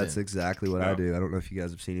 That's exactly what I do. I don't know if you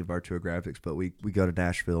guys have seen any of our tour graphics, but we go to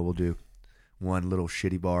Nashville. We'll do one little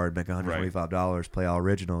shitty bar and make $125, play all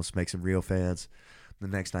originals, make some real fans. The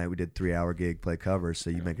next night we did 3-hour gig, play covers, so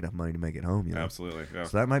you make enough money to make it home. You know? Absolutely, yeah.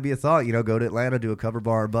 So that might be a thought. You know, go to Atlanta, do a cover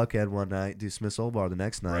bar in Buckhead one night, do Smith's Old Bar the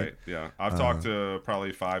next night. Right. Yeah, I've talked to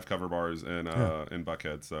probably 5 cover bars in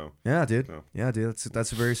Buckhead. So yeah, dude. That's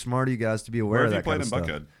very smart of you guys to be aware of that kind of stuff. Where have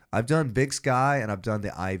you played in Buckhead? I've done Big Sky and I've done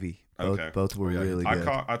the Ivy. Both were really good.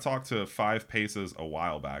 I talked to 5 Paces a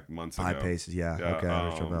while back, months ago. 5 Paces, yeah. Okay, I know what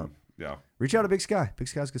you're talking about. Yeah. Reach out to Big Sky. Big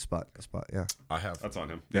Sky's a good spot. Yeah. I have. That's on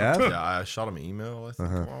him. Yeah. Yeah, I shot him an email, I think,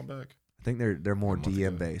 a while back. I think they're more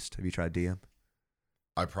DM based. Have you tried DM?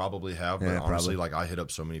 I probably have, but honestly, like I hit up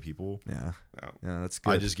so many people. Yeah, that's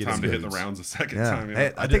good. I just get time to hit the rounds a second time. Yeah.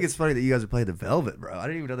 Hey, I think it's funny that you guys are playing the Velvet, bro. I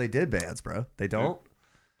didn't even know they did bands, bro. They don't.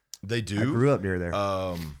 They do. I grew up near there.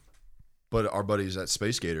 But our buddies at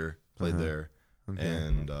Space Gator played there,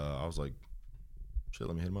 and I was like, shit,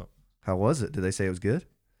 let me hit them up. How was it? Did they say it was good?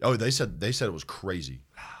 Oh, they said it was crazy.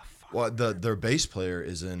 Well, their bass player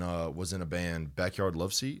was in a band, Backyard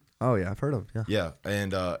Love Seat. Oh yeah, I've heard of him. Yeah,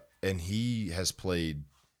 and he has played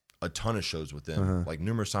a ton of shows with them, like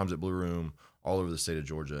numerous times at Blue Room, all over the state of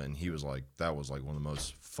Georgia, and he was like, that was like one of the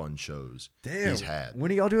most fun shows he's had.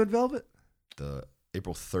 When are y'all doing Velvet? The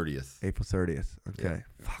April 30th. April 30th. Okay.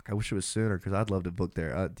 Yeah. Fuck, I wish it was sooner because I'd love to book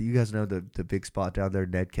there. Do you guys know the big spot down there,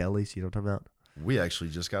 Ned Kelly's? You know what I'm talking about? We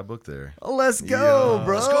actually just got booked there. Oh, let's go,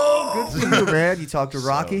 bro. Let's go. Good for you, man. You talked to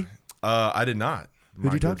Rocky? I did not.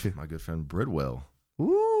 Who'd you talk to? My good friend Bridwell.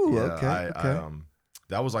 Ooh, okay.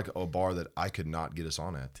 That was like a bar that I could not get us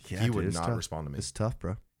on at. Yeah, he would not respond to me. It's tough,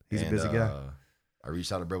 bro. He's a busy guy. I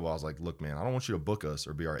reached out to Bridwell. I was like, look, man, I don't want you to book us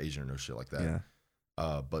or be our agent or no shit like that.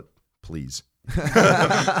 Yeah. But please.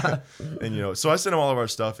 And so I sent him all of our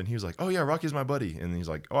stuff, and he was like, oh yeah, Rocky's my buddy. And he's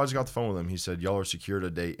like, oh, I just got the phone with him. He said, y'all are secured a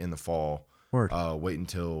date in the fall. Word. Wait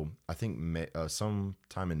until I think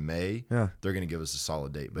sometime in May. Yeah, they're gonna give us a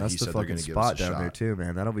solid date. But that's he said they're gonna give us a down shot there too,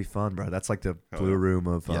 man. That'll be fun, bro. That's like the Blue Room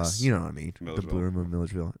of you know what I mean, the Blue Room of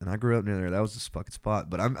Milledgeville. And I grew up near there. That was this fucking spot.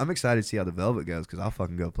 But I'm excited to see how the Velvet goes because I'll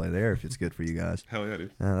fucking go play there if it's good for you guys. Hell yeah,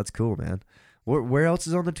 dude. Yeah, that's cool, man. Where else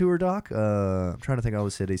is on the tour, Doc? I'm trying to think of all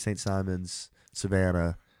the cities: St. Simons,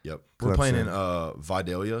 Savannah. Yep. We're playing in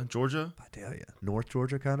Vidalia, Georgia. Vidalia. North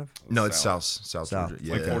Georgia, kind of? No, it's South Georgia. It's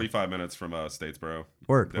like 45 minutes from Statesboro.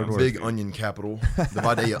 Word. Big onion capital. The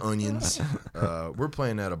Vidalia Onions. We're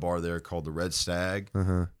playing at a bar there called the Red Stag.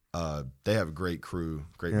 They have a great crew,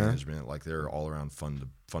 great management. Like they're all around fun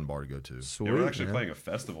bar to go to. Sweet, we're actually playing a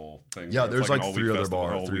festival thing. Yeah, there's like 3 other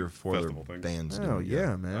bars, 3 or 4 other bands. Oh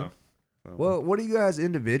yeah, man. Well, what do you guys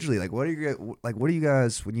individually like? What do you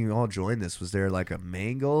guys when you all joined this? Was there like a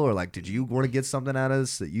main goal, or like did you want to get something out of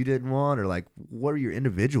us that you didn't want, or like what are your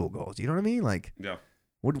individual goals? You know what I mean? Like,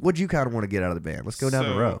 what'd you kind of want to get out of the band? Let's go down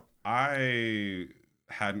the road. I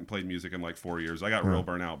hadn't played music in like 4 years. I got real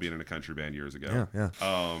burnout being in a country band years ago. Yeah.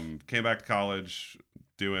 Came back to college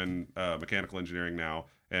doing mechanical engineering now,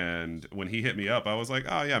 and when he hit me up, I was like,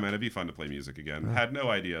 oh yeah, man, it'd be fun to play music again. Had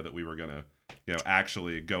no idea that we were gonna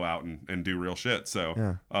actually go out and do real shit.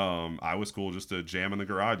 So I was cool just to jam in the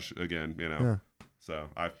garage again, So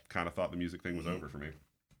I kind of thought the music thing was over for me.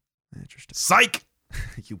 Interesting. Psych!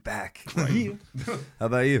 You back. Right. How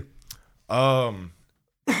about you?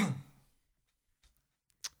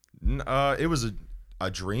 It was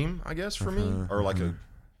a dream, I guess, for me. Or like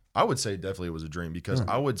I would say definitely it was a dream because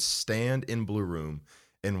I would stand in Blue Room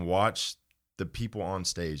and watch the people on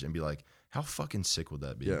stage and be like, how fucking sick would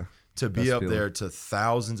that be? Yeah. To be up there to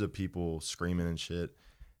thousands of people screaming and shit.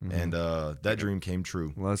 and that dream came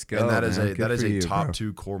true. Let's go. And that is man. a top bro.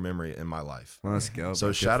 2 core memory in my life. Let's go. So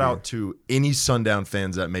bro. shout Good for out to any Sundown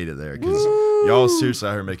fans that made it there, because y'all seriously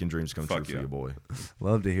out here making dreams come true for your boy. you.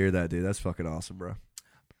 Love to hear that, dude. That's fucking awesome, bro.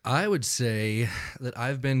 I would say that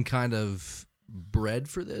I've been kind of bred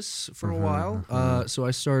for this for a while. So I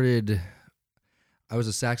was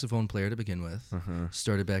a saxophone player to begin with.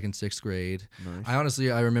 Started back in 6th grade. Nice.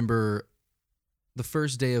 I remember the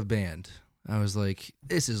first day of band. I was like,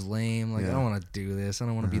 this is lame. Like, I don't want to do this. I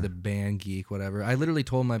don't want to be the band geek, whatever. I literally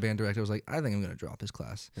told my band director, I was like, I think I'm going to drop this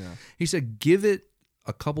class. Yeah. He said, give it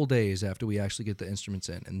a couple days after we actually get the instruments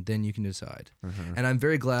in, and then you can decide. And I'm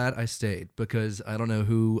very glad I stayed, because I don't know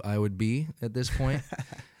who I would be at this point.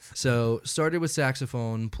 So started with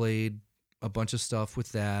saxophone, played a bunch of stuff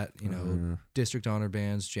with that, district honor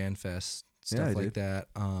bands, Jan Fest, stuff like that.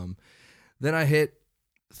 Then I hit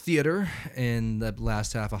theater in the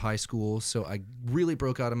last half of high school, so I really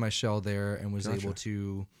broke out of my shell there and was able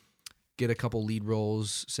to get a couple lead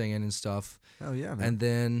roles singing and stuff. Oh yeah, man. And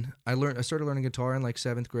then I started learning guitar in like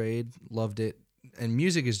 7th grade, loved it. And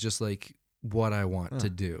music is just like what I want to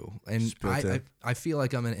do. And I feel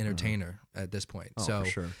like I'm an entertainer at this point. Oh, so for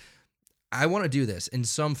sure. I want to do this in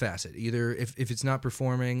some facet. Either if it's not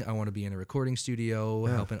performing, I want to be in a recording studio,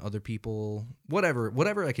 helping other people,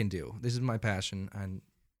 whatever I can do. This is my passion, and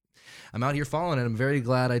I'm out here following it. I'm very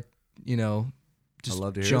glad I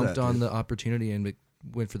jumped on the opportunity and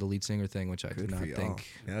went for the lead singer thing, which I did not think.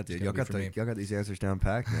 Yeah, dude, y'all got these answers down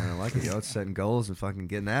packed, man. I like it. Y'all setting goals and fucking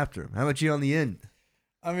getting after them. How about you on the end?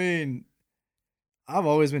 I mean, I've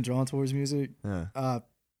always been drawn towards music. Yeah.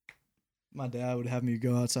 My dad would have me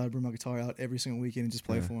go outside, bring my guitar out every single weekend and just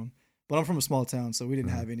play for him. But I'm from a small town, so we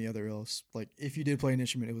didn't have any other else. Like, if you did play an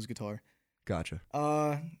instrument, it was guitar. Gotcha.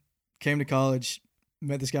 Came to college,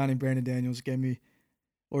 met this guy named Brandon Daniels,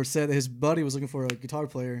 said that his buddy was looking for a guitar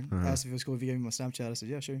player. Asked if it was cool if he gave me my Snapchat. I said,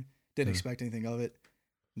 yeah, sure. Didn't expect anything of it.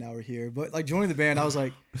 Now we're here. But like joining the band, I was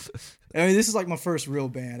like, I mean, this is like my first real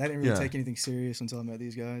band. I didn't really take anything serious until I met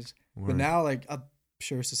these guys. But now, like, I'm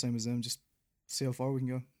sure it's the same as them. Just see how far we can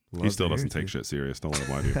go. He still doesn't take shit serious. Don't let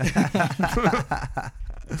him lie to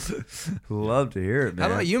you. Love to hear it, man.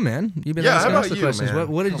 How about you, man? You've been asking us the questions.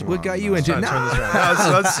 Man? What got you into it?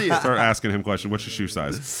 Let's see it. Start asking him questions. What's your shoe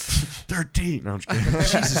size? 13. No, I'm just kidding.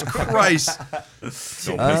 Jesus Christ. Don't piss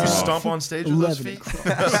him off. Stomp on stage with those feet?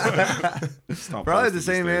 Probably the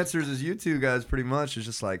same answers as you two guys, pretty much. It's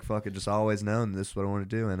just like, fuck it, just always known this is what I want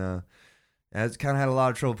to do. And I've kind of had a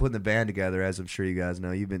lot of trouble putting the band together, as I'm sure you guys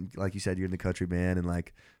know. You've been, like you said, you're in the country band and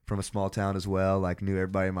like from a small town as well. Like knew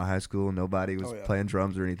everybody in my high school. Nobody was playing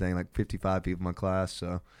drums or anything. Like 55 people in my class.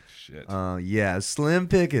 So, shit. Yeah, slim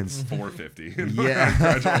pickings. 450. Yeah,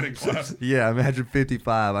 Graduating class. Yeah, imagine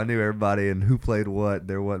 55. I knew everybody and who played what.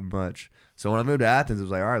 There wasn't much. So when I moved to Athens, it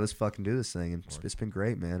was like, all right, let's fucking do this thing. And it's been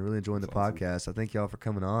great, man. Really enjoying the podcast. I thank y'all for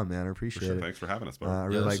coming on, man. I appreciate it. Thanks for having us, bro. I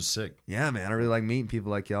really this was sick. Yeah, man. I really like meeting people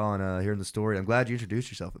like y'all and hearing the story. I'm glad you introduced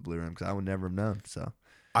yourself at Blue Room because I would never have known. So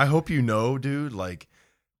I hope you know, dude, like,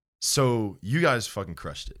 so you guys fucking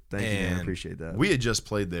crushed it. Thank you, man. I appreciate that. We had just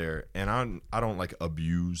played there, and I don't like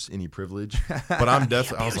abuse any privilege, but I'm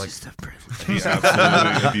definitely, I was like, He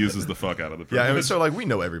absolutely abuses the fuck out of the privilege. yeah. I mean, so like we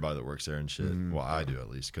know everybody that works there and shit. Well, I do at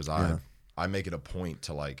least because I make it a point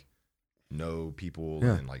to like know people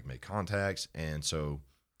and like make contacts. And so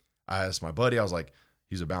I asked my buddy, I was like,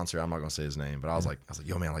 he's a bouncer. I'm not gonna say his name, but I was like,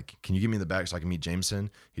 yo, man, like, can you get me in the back so I can meet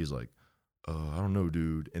Jameson? He's like, I don't know,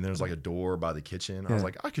 dude. And there's like a door by the kitchen. I was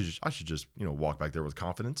like, I should just walk back there with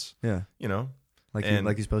confidence. Yeah, like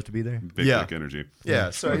you're supposed to be there. Big dick energy. Yeah,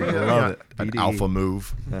 so love it. an BDE. alpha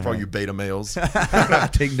move for all you beta males.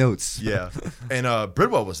 Take notes. Yeah, and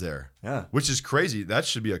Bridwell was there. Yeah, which is crazy. That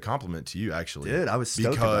should be a compliment to you, actually. Dude, I was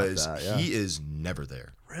stoked because about that, he is never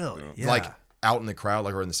there. Really? Yeah. Like out in the crowd,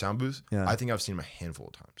 like or in the sound booth. Yeah. I think I've seen him a handful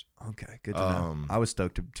of times. Okay, good to know. I was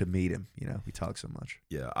stoked to meet him. We talk so much.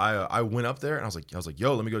 Yeah, I went up there and I was like,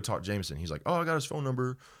 yo, let me go talk to Jameson. He's like, oh, I got his phone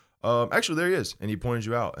number. Actually, there he is, and he pointed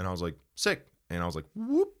you out, and I was like, sick, and I was like,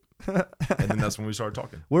 whoop, and then that's when we started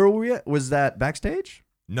talking. Where were we at? Was that backstage?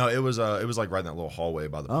 No, it was like right in that little hallway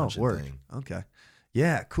by the punch-in thing. Okay.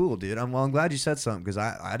 Yeah, cool, dude. I'm glad you said something because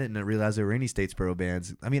I didn't realize there were any Statesboro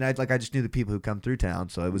bands. I mean, I just knew the people who come through town,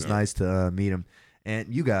 so it was nice to meet them.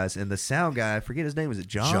 And you guys and the sound guy, I forget his name. Was it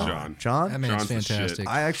John? That man's John's fantastic.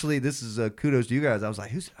 I actually, this is kudos to you guys. I was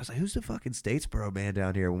like, who's the fucking Statesboro band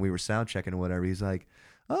down here when we were sound checking or whatever? He's like,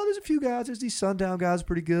 oh, there's a few guys. There's these Sundown guys,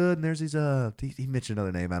 pretty good. And there's these he mentioned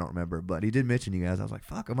another name I don't remember, but he did mention you guys. I was like,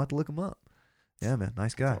 fuck, I'm about to look him up. Yeah, man,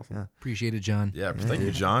 nice guy. Awesome. Yeah, Appreciate it, John. Yeah, thank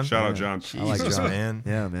you, John. Shout out, John. Jesus, John. man.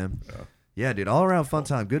 Yeah, man. Yeah, dude, all around fun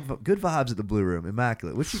time. Good vibes at the Blue Room.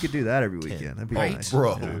 Immaculate. Wish you could do that every weekend. That'd be Right, nice.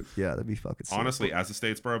 bro. Yeah, that'd be fucking sick. Honestly, as a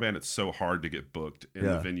Statesboro band, it's so hard to get booked in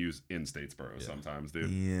the venues in Statesboro sometimes, dude.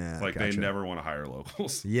 Yeah, Like gotcha. they never want to hire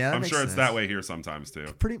locals. Yeah, that I'm makes sure it's sense. that way here sometimes too.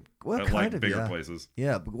 Pretty well, At kind like of bigger places.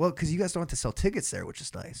 Yeah, but, well, because you guys don't have to sell tickets there, which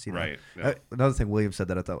is nice. You know? Right. Yeah. Another thing William said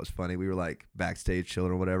that I thought was funny. We were like backstage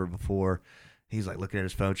chilling or whatever before. He's like looking at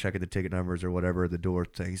his phone, checking the ticket numbers or whatever at the door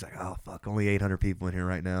thing. He's like, "Oh fuck, only 800 people in here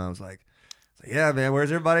right now." I was like, "Yeah, man, where's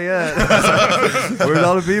everybody at? Where's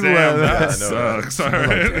all the people Damn, at?" that sucks. All I'm like,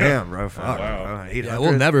 right. damn, bro, fuck. Wow. 800. Yeah,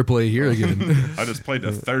 we'll never play here again. I just played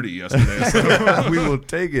to 30 yesterday. So. We will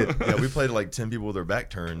take it. Yeah, we played to like 10 people with their back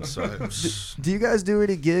turned. So Do you guys do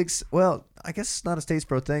any gigs? Well, I guess it's not a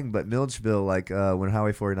Statesboro thing, but Milledgeville, like when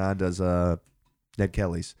Highway 49 does Ned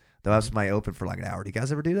Kelly's, they'll have somebody open for like an hour. Do you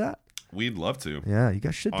guys ever do that? We'd love to. Yeah, you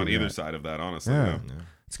guys should do On either that. side of that, honestly. Yeah. Yeah.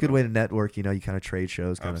 It's a good way to network. You know, you kind of trade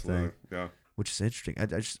shows, kind Absolutely. of thing, Yeah. which is interesting.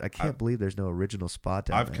 I can't believe there's no original spot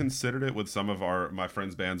down I've there. considered it with some of my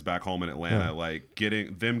friends' bands back home in Atlanta, like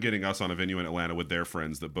getting us on a venue in Atlanta with their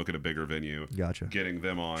friends that book at a bigger venue. Gotcha. Getting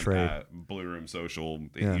them on Trade. at Blue Room Social,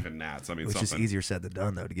 Yeah. even Nats. I mean, Which something. is easier said than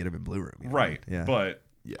done, though, to get them in Blue Room. you know? Right. Yeah. But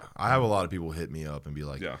yeah, I have a lot of people hit me up and be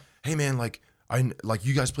like, yeah. "Hey man, like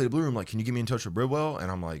you guys play the Blue Room. Like, can you get me in touch with Bridwell?"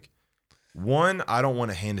 And I'm like, one, I don't want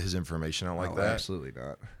to hand his information out like that. Absolutely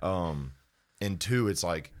not. And two, it's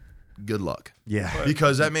like, good luck. Yeah.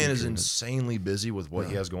 Because that man is insanely busy with what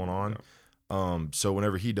he has going on. So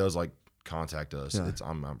whenever he does like contact us,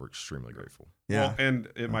 I'm extremely grateful. Yeah. Well, and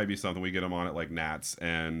it might be something we get him on at like Nats,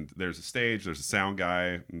 and there's a stage, there's a sound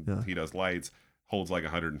guy, and he does lights, holds like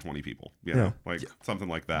 120 people, you know, like something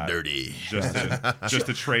like that. Dirty. Just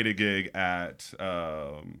to trade a gig at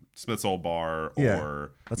Smith's Old Bar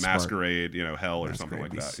or that's Masquerade, you know, Hell or something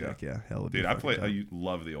like that. Sick. Yeah. Hell would Dude, be I fucking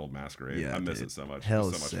love the old Masquerade. Yeah, I miss dude. it so much. Hell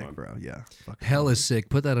It's is so much sick, fun. bro. Yeah. Fucking Hell is sick.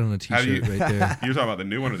 Put that on a How do you- t-shirt right there. You're talking about the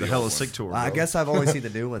new one or the, The Hell old is Sick one? tour. I bro. guess I've only seen the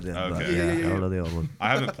new one then. But Okay. yeah, I don't know the old one. I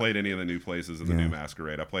haven't played any of the new places in the Yeah. new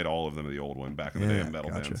Masquerade. I played all of them in the old one back in the day of metal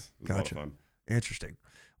gotcha. bands. It was a lot of fun. Interesting.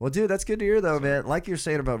 Well, dude, that's good to hear, though, man. Like you're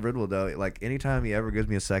saying about Ridwell, though, like anytime he ever gives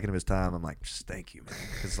me a second of his time, I'm like, just thank you, man.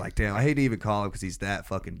 Because, like, damn, I hate to even call him because he's that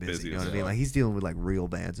fucking busy. You know as what I mean? fuck. Like, he's dealing with like real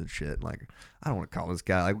bands and shit. Like, I don't want to call this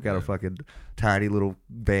guy. Like, we got a fucking tiny little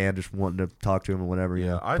band just wanting to talk to him or whatever.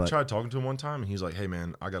 Yeah, I but, tried talking to him one time, and he's like, "Hey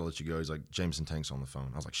man, I gotta let you go." He's like, "Jameson Tank's on the phone."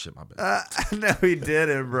 I was like, "Shit, my bad." No, he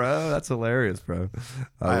didn't, bro. That's hilarious, bro.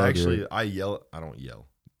 I yell. I don't yell,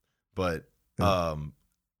 but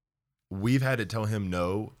we've had to tell him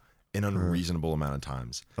no an unreasonable amount of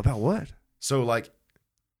times. About what? So like,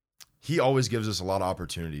 he always gives us a lot of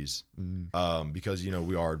opportunities, because you know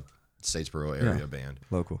we are Statesboro area band,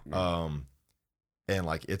 Local. and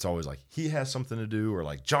like it's always like he has something to do, or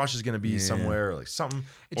like Josh is gonna be somewhere, or like something.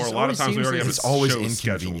 Or a lot of times we already have it's a always show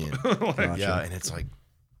scheduled. inconvenient. Gotcha. Yeah, and it's like,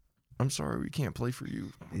 I'm sorry, we can't play for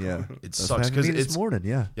you. Yeah. It That's sucks happened to because me this it's morning.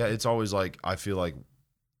 Yeah. yeah, it's always like I feel like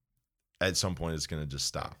at some point it's gonna just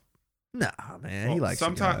stop. Nah, man. Well, he likes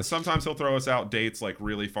you guys. sometimes he'll throw us out dates like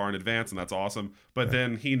really far in advance, and that's awesome. But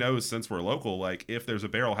then he knows, since we're local, like if there's a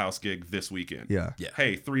Barrel House gig this weekend, Yeah.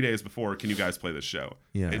 hey, 3 days before, can you guys play this show?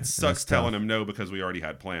 Yeah. It and sucks it's telling tough. him no because we already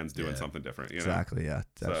had plans doing something different. You know? Exactly. Yeah.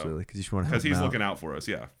 So- Absolutely. Because you just want to help Because he's him out. looking out for us.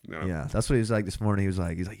 Yeah. You know? Yeah, that's what he was like this morning. He was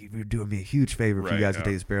like, "You're doing me a huge favor if you Right, guys could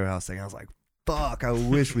take this Barrel House thing." I was like, "Fuck, I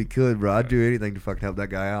wish we could, bro. I'd do anything to fucking help that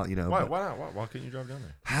guy out." You know. Why? but- Why not? Why couldn't you drive down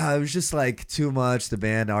there? It was just like too much. The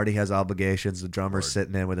band already has obligations. The drummer's Word.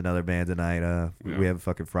 sitting in with another band tonight. Yeah. We have a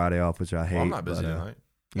fucking Friday off, which I hate. Well, I'm not busy but, tonight.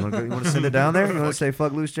 You want to send it down there? You want to say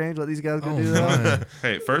fuck loose change? Let these guys go do that. my.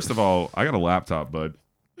 Hey, first of all, I got a laptop, bud.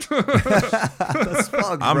 That's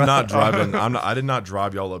fuck, I'm bro. not driving. I did not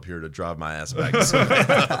drive y'all up here to drive my ass back.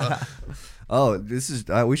 Oh, this is.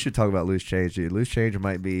 We should talk about loose change, dude. Loose change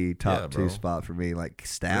might be top Yeah, two bro. spot for me. Like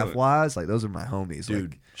staff wise, like those are my homies,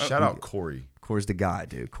 Dude, Like, shout out Corey. Corey's the guy,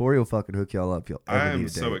 dude. Corey will fucking hook y'all up. If you'll ever I am need a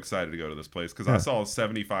so date. excited to go to this place because Yeah. I saw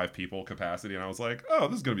 75 people capacity, and I was like, oh,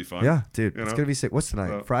 this is going to be fun. Yeah, dude, You it's know? gonna be sick. What's tonight?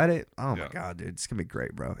 So- Friday? Oh my Yeah. god, dude, it's gonna be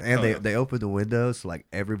great, bro. And Hell yeah. they open the windows, so like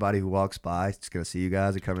everybody who walks by is gonna see you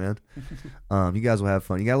guys and come in. You guys will have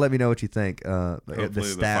fun. You gotta let me know what you think. Hopefully The the fire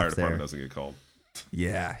staff department there, doesn't get called.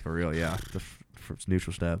 yeah, for real, yeah. It's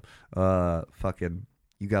neutral staff. Fucking,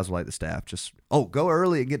 you guys will like the staff. Just go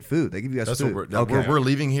early and get food. They give you guys That's food. what we're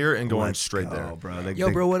leaving here and going Let's straight go, there. bro.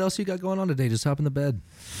 Yo, bro, what else you got going on today? Just hop in the bed.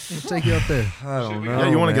 We'll take you up there. I don't know. Yeah,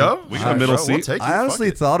 you want to man. go? We got a middle seat. We'll take you. I Fuck honestly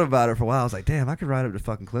it. thought about it for a while. I was like, damn, I could ride up to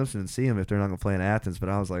fucking Clemson and see them if they're not gonna play in Athens. But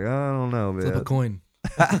I was like, I don't know, man. Flip a coin.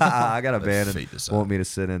 I got a Let band fate and decide. want me to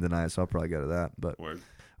sit in tonight, so I'll probably go to that. But Word.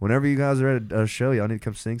 whenever you guys are at a show, y'all need to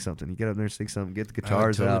come sing something. You get up there and sing something. Get the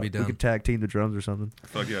guitars totally out. be We down. could tag team the drums or something.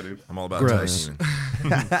 Fuck yeah, dude. I'm all about Gross. tag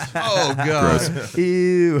teaming. Oh god.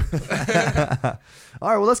 Ew. All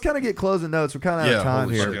right, well, let's kind of get closing notes. We're kind of out of time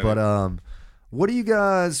holy here, shit. but what do you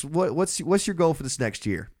guys? What's your goal for this next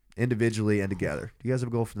year, individually and together? Do you guys have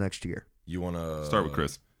a goal for the next year? You want to Start with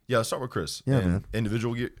Chris. Yeah, start with Chris. Yeah, And man.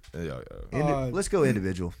 Individual gear. Let's go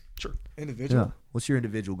individual. Sure. Individual. Yeah. What's your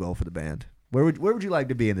individual goal for the band? Where would you like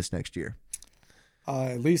to be in this next year?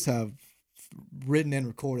 I at least have written and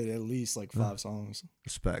recorded at least like 5 songs.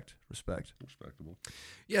 Respect. Respectable.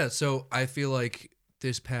 Yeah, so I feel like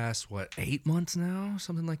this past 8 months now,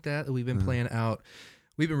 something like that we've been playing out.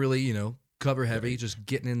 We've been really, cover heavy, just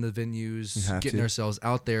getting in the venues, getting ourselves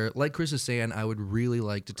out there. Like Chris is saying, I would really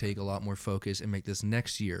like to take a lot more focus and make this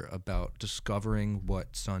next year about discovering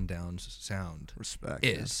what Sundown's sound Respect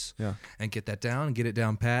is. man. And get that down, get it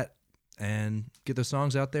down pat, and get the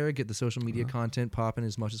songs out there, get the social media content popping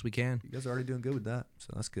as much as we can. You guys are already doing good with that,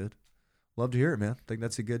 so that's good. Love to hear it, man. I think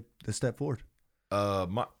that's a step forward.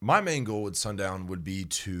 My main goal with Sundown would be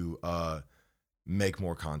to make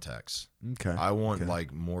more contacts. Okay. I want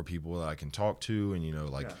like more people that I can talk to, and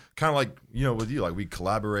kind of like with you, like we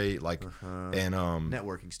collaborate, like and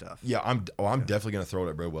networking stuff. Yeah, I'm definitely gonna throw it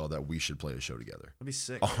at Brodwell that we should play a show together. That'd be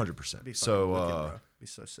sick. 100%. So be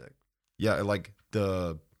so sick. yeah, like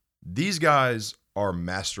these guys are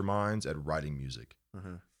masterminds at writing music.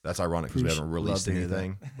 That's ironic because we haven't released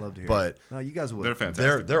anything. Love to hear But no, you guys would. They're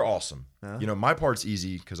fantastic. they're awesome. Yeah. My part's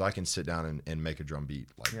easy because I can sit down and make a drum beat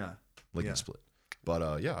like Yeah. lickety split. But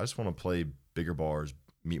I just want to play bigger bars,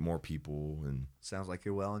 meet more people, and Sounds like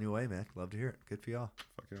you're well on your way, man. Love to hear it. Good for y'all.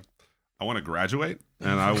 Fuck yeah. I want to graduate,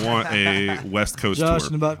 and I want a West Coast Josh, in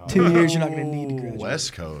tour. about 2 years, you're not going to need to graduate.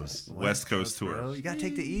 West Coast. West Coast tour. Bro. You gotta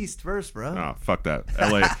take the East first, bro. Oh, fuck that.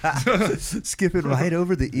 LA. Skipping right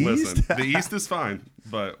over the East. Listen, the East is fine,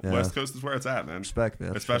 but Yeah. West Coast is where it's at, man. Respect,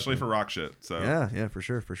 man. Especially for rock shit. So Yeah, for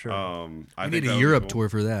sure. I We think need that a would be Europe cool. tour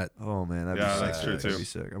for that. Oh man, that'd Yeah, be sick. that's true, That'd too. be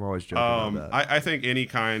sick. I'm always joking about that. I think any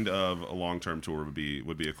kind of a long-term tour would be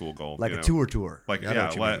a cool goal. Like a tour. Like I know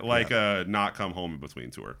what you mean. like a not come home in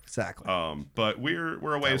between tour. Exactly. But we're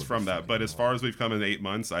a ways would from be that. fucking But as far as we've come in 8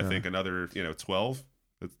 months, I think another 12,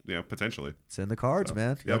 potentially. It's in the cards,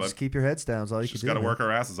 man. yeah, Just but keep your heads down. Is all you Just can got do. to man. work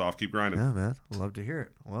our asses off, keep grinding. Yeah, man. Love to hear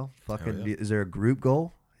it. Well, fucking. yeah. Is there a group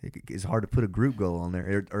goal? It's hard to put a group goal on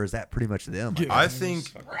there, or is that pretty much them? I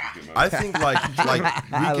think like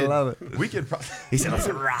I we could love it. we could He said, "Let's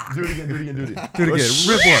rock." do it again. Do it again.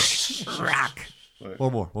 Rip one. Rock.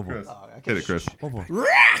 One more. Chris. Hit it, Chris. One more.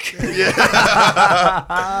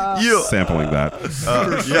 Sampling that.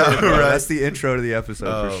 That's the intro to the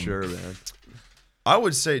episode for sure, man. I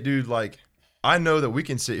would say, dude, like I know that we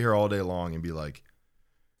can sit here all day long and be like,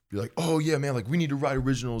 oh yeah, man, like we need to write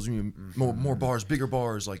originals, we need more bars, bigger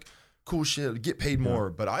bars, like cool shit, get paid more.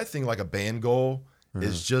 But I think like a band goal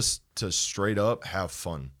is just to straight up have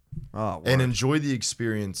fun Oh, and word. enjoy the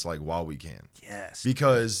experience like while we can. Yes.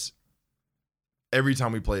 Because every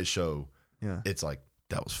time we play a show, Yeah. it's like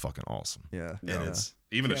that was fucking awesome. Yeah. And it's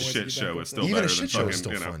Even a Can't wait to shit be back show with is that. still even better a than shit show fucking, is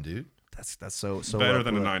still fun, dude. that's so better well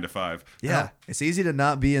than a put. 9 to 5. Yeah, it's easy to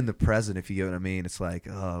not be in the present if you get what I mean. It's like,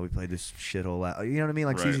 oh, we played this shithole out. You know what I mean?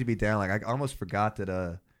 Like, it's Right. easy to be down. Like, I almost forgot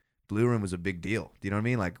that Blue Room was a big deal. Do you know what I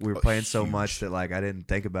mean? Like, we were playing so huge. much that like I didn't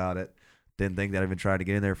think about it. Didn't think that I'd been trying to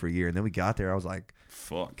get in there for a year, and then we got there. I was like,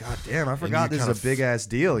 Fuck. God damn, I forgot you this is kind a of big ass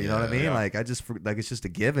deal. You know what I mean? yeah. Like, like it's just a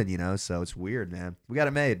given. You know, so it's weird, man. We got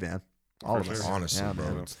it made, man. All of For us, sure. Honestly, yeah, bro.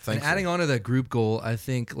 man. It's And thankful. adding on to that group goal, I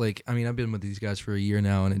think I've been with these guys for a year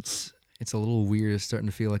now, and it's a little weird. It's starting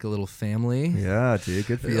to feel like a little family. Yeah, dude,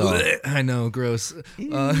 good for y'all. I know, gross.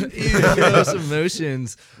 Gross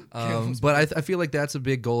emotions. But I feel like that's a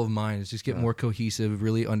big goal of mine is just get more cohesive,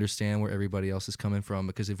 really understand where everybody else is coming from.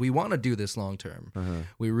 Because if we want to do this long term,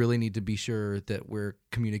 we really need to be sure that we're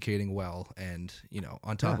communicating well and,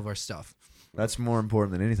 on top of our stuff. That's more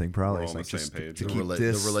important than anything, probably. We're It's all on like the just same page. to The keep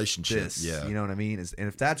the relationship, yeah. You know what I mean? And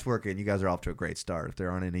if that's working, you guys are off to a great start. If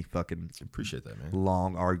there aren't any fucking Appreciate that, man.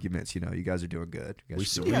 long arguments, you guys are doing good. You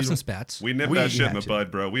guys are We have some spats. We nip We that shit in have the to.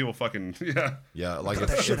 bud, bro. We will fucking yeah. Yeah, like Cut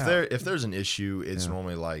that shit out. if there's an issue, it's Yeah.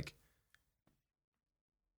 normally like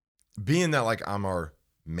being that like I'm our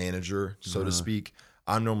manager, so to speak.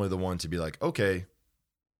 I'm normally the one to be like, okay,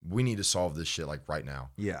 we need to solve this shit like right now.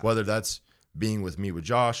 Yeah. Whether that's being with me with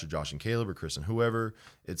Josh or Josh and Caleb or Chris and whoever,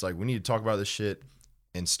 it's like we need to talk about this shit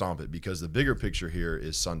and stomp it because the bigger picture here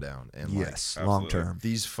is Sundown and like yes, long Absolutely. term.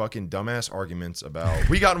 these fucking dumbass arguments about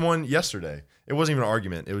we got in one yesterday. It wasn't even an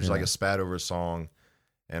argument. It was like a spat over a song.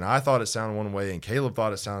 And I thought it sounded one way and Caleb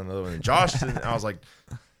thought it sounded another way. And Josh didn't. I was like,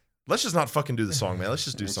 let's just not fucking do the song, man. Let's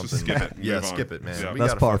just do something. skip it. Yeah, Move on. skip it, man. Yeah. We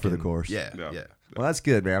That's gotta par for the fucking- course. Yeah, Yeah. yeah. Well, that's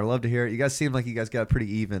good, man. I love to hear it. You guys seem like you guys got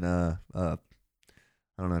pretty even. I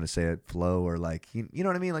don't know how to say it, flow or like you know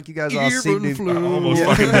what I mean. Like you guys all seem to. I almost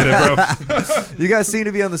fucking did it, bro. You guys seem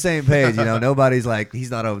to be on the same page. You know, nobody's like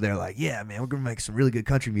he's not over there like, yeah, man, we're gonna make some really good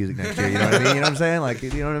country music next year. You know what I mean? You know what I'm saying? Like,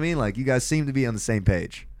 you know what I mean? Like you guys seem to be on the same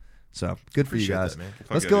page. So good for you Appreciate guys. that, man.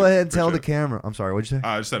 Let's Fuck go yeah, ahead and tell the appreciate camera. I'm sorry, what'd you say?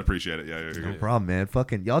 I just said appreciate it. Yeah, No yeah. problem, man.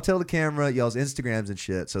 Fucking y'all tell the camera, y'all's Instagrams and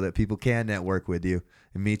shit, so that people can network with you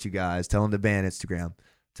and meet you guys. Tell them the band Instagram.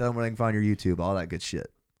 Tell them where they can find your YouTube, all that good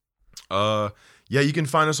shit. Yeah, you can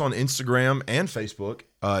find us on Instagram and Facebook.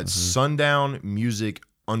 It's Sundown Music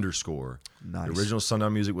 _. Nice. The original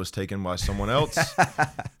Sundown Music was taken by someone else,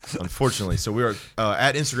 unfortunately. So we are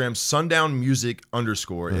at Instagram Sundown Music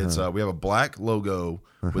 _. It's we have a black logo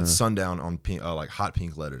with Sundown on pink, like hot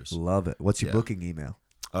pink letters. Love it. What's your Yeah. booking email?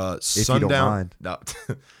 Sundown. you don't mind. No,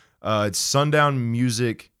 it's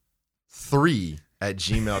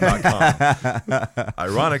sundownmusic3@gmail.com.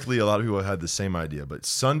 Ironically, a lot of people had the same idea, but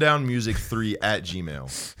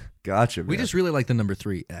sundownmusic3@gmail. Gotcha. Man. We just really like the number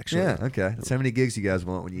 3, actually. Yeah, okay. That's how many gigs you guys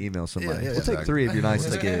want when you email somebody. Yeah, We'll take exactly. 3 of your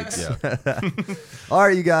nicest gigs. Yeah. All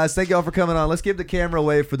right, you guys. Thank y'all for coming on. Let's give the camera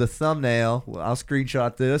away for the thumbnail. Well, I'll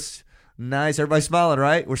screenshot this. Nice. Everybody smiling,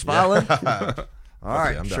 right? We're smiling. All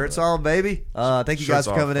right. I'm down Shirts with that. on, baby. Thank you guys Shirts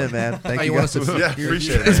for coming off. in, man. Thank Oh, you you want guys. us to Yeah,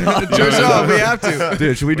 appreciate it. man. Shirts off, we have to.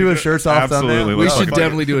 Dude, should we do a shirts off Absolutely. thumbnail? We Let's should fuck it.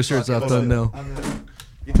 definitely do a shirts off thumbnail.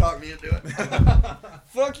 You talk me into it.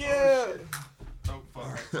 Fuck yeah.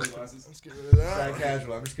 That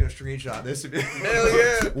casual. I'm just gonna screenshot this. Hell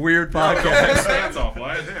yeah! Weird podcast. Pants off,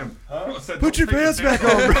 Wyatt. Damn. Put your pants back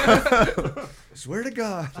on, bro. Swear to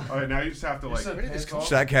God. All right, now you just have to like.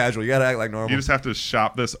 That casual. You gotta act like normal. You just have to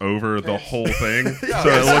shop this over the whole thing, so it Well, looks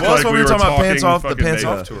that's like what we were were talking about pants off, the fucking pants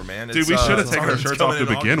naked. off tour, man. Dude, we should have taken our shirts off to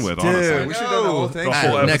begin with. Honestly, Dude, we should have done the whole thing. the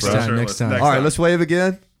whole Next episode time, shirtless. next time. All right, let's wave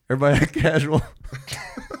again. Everybody act casual.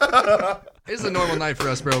 It's a normal night for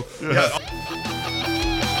us, bro. Yeah.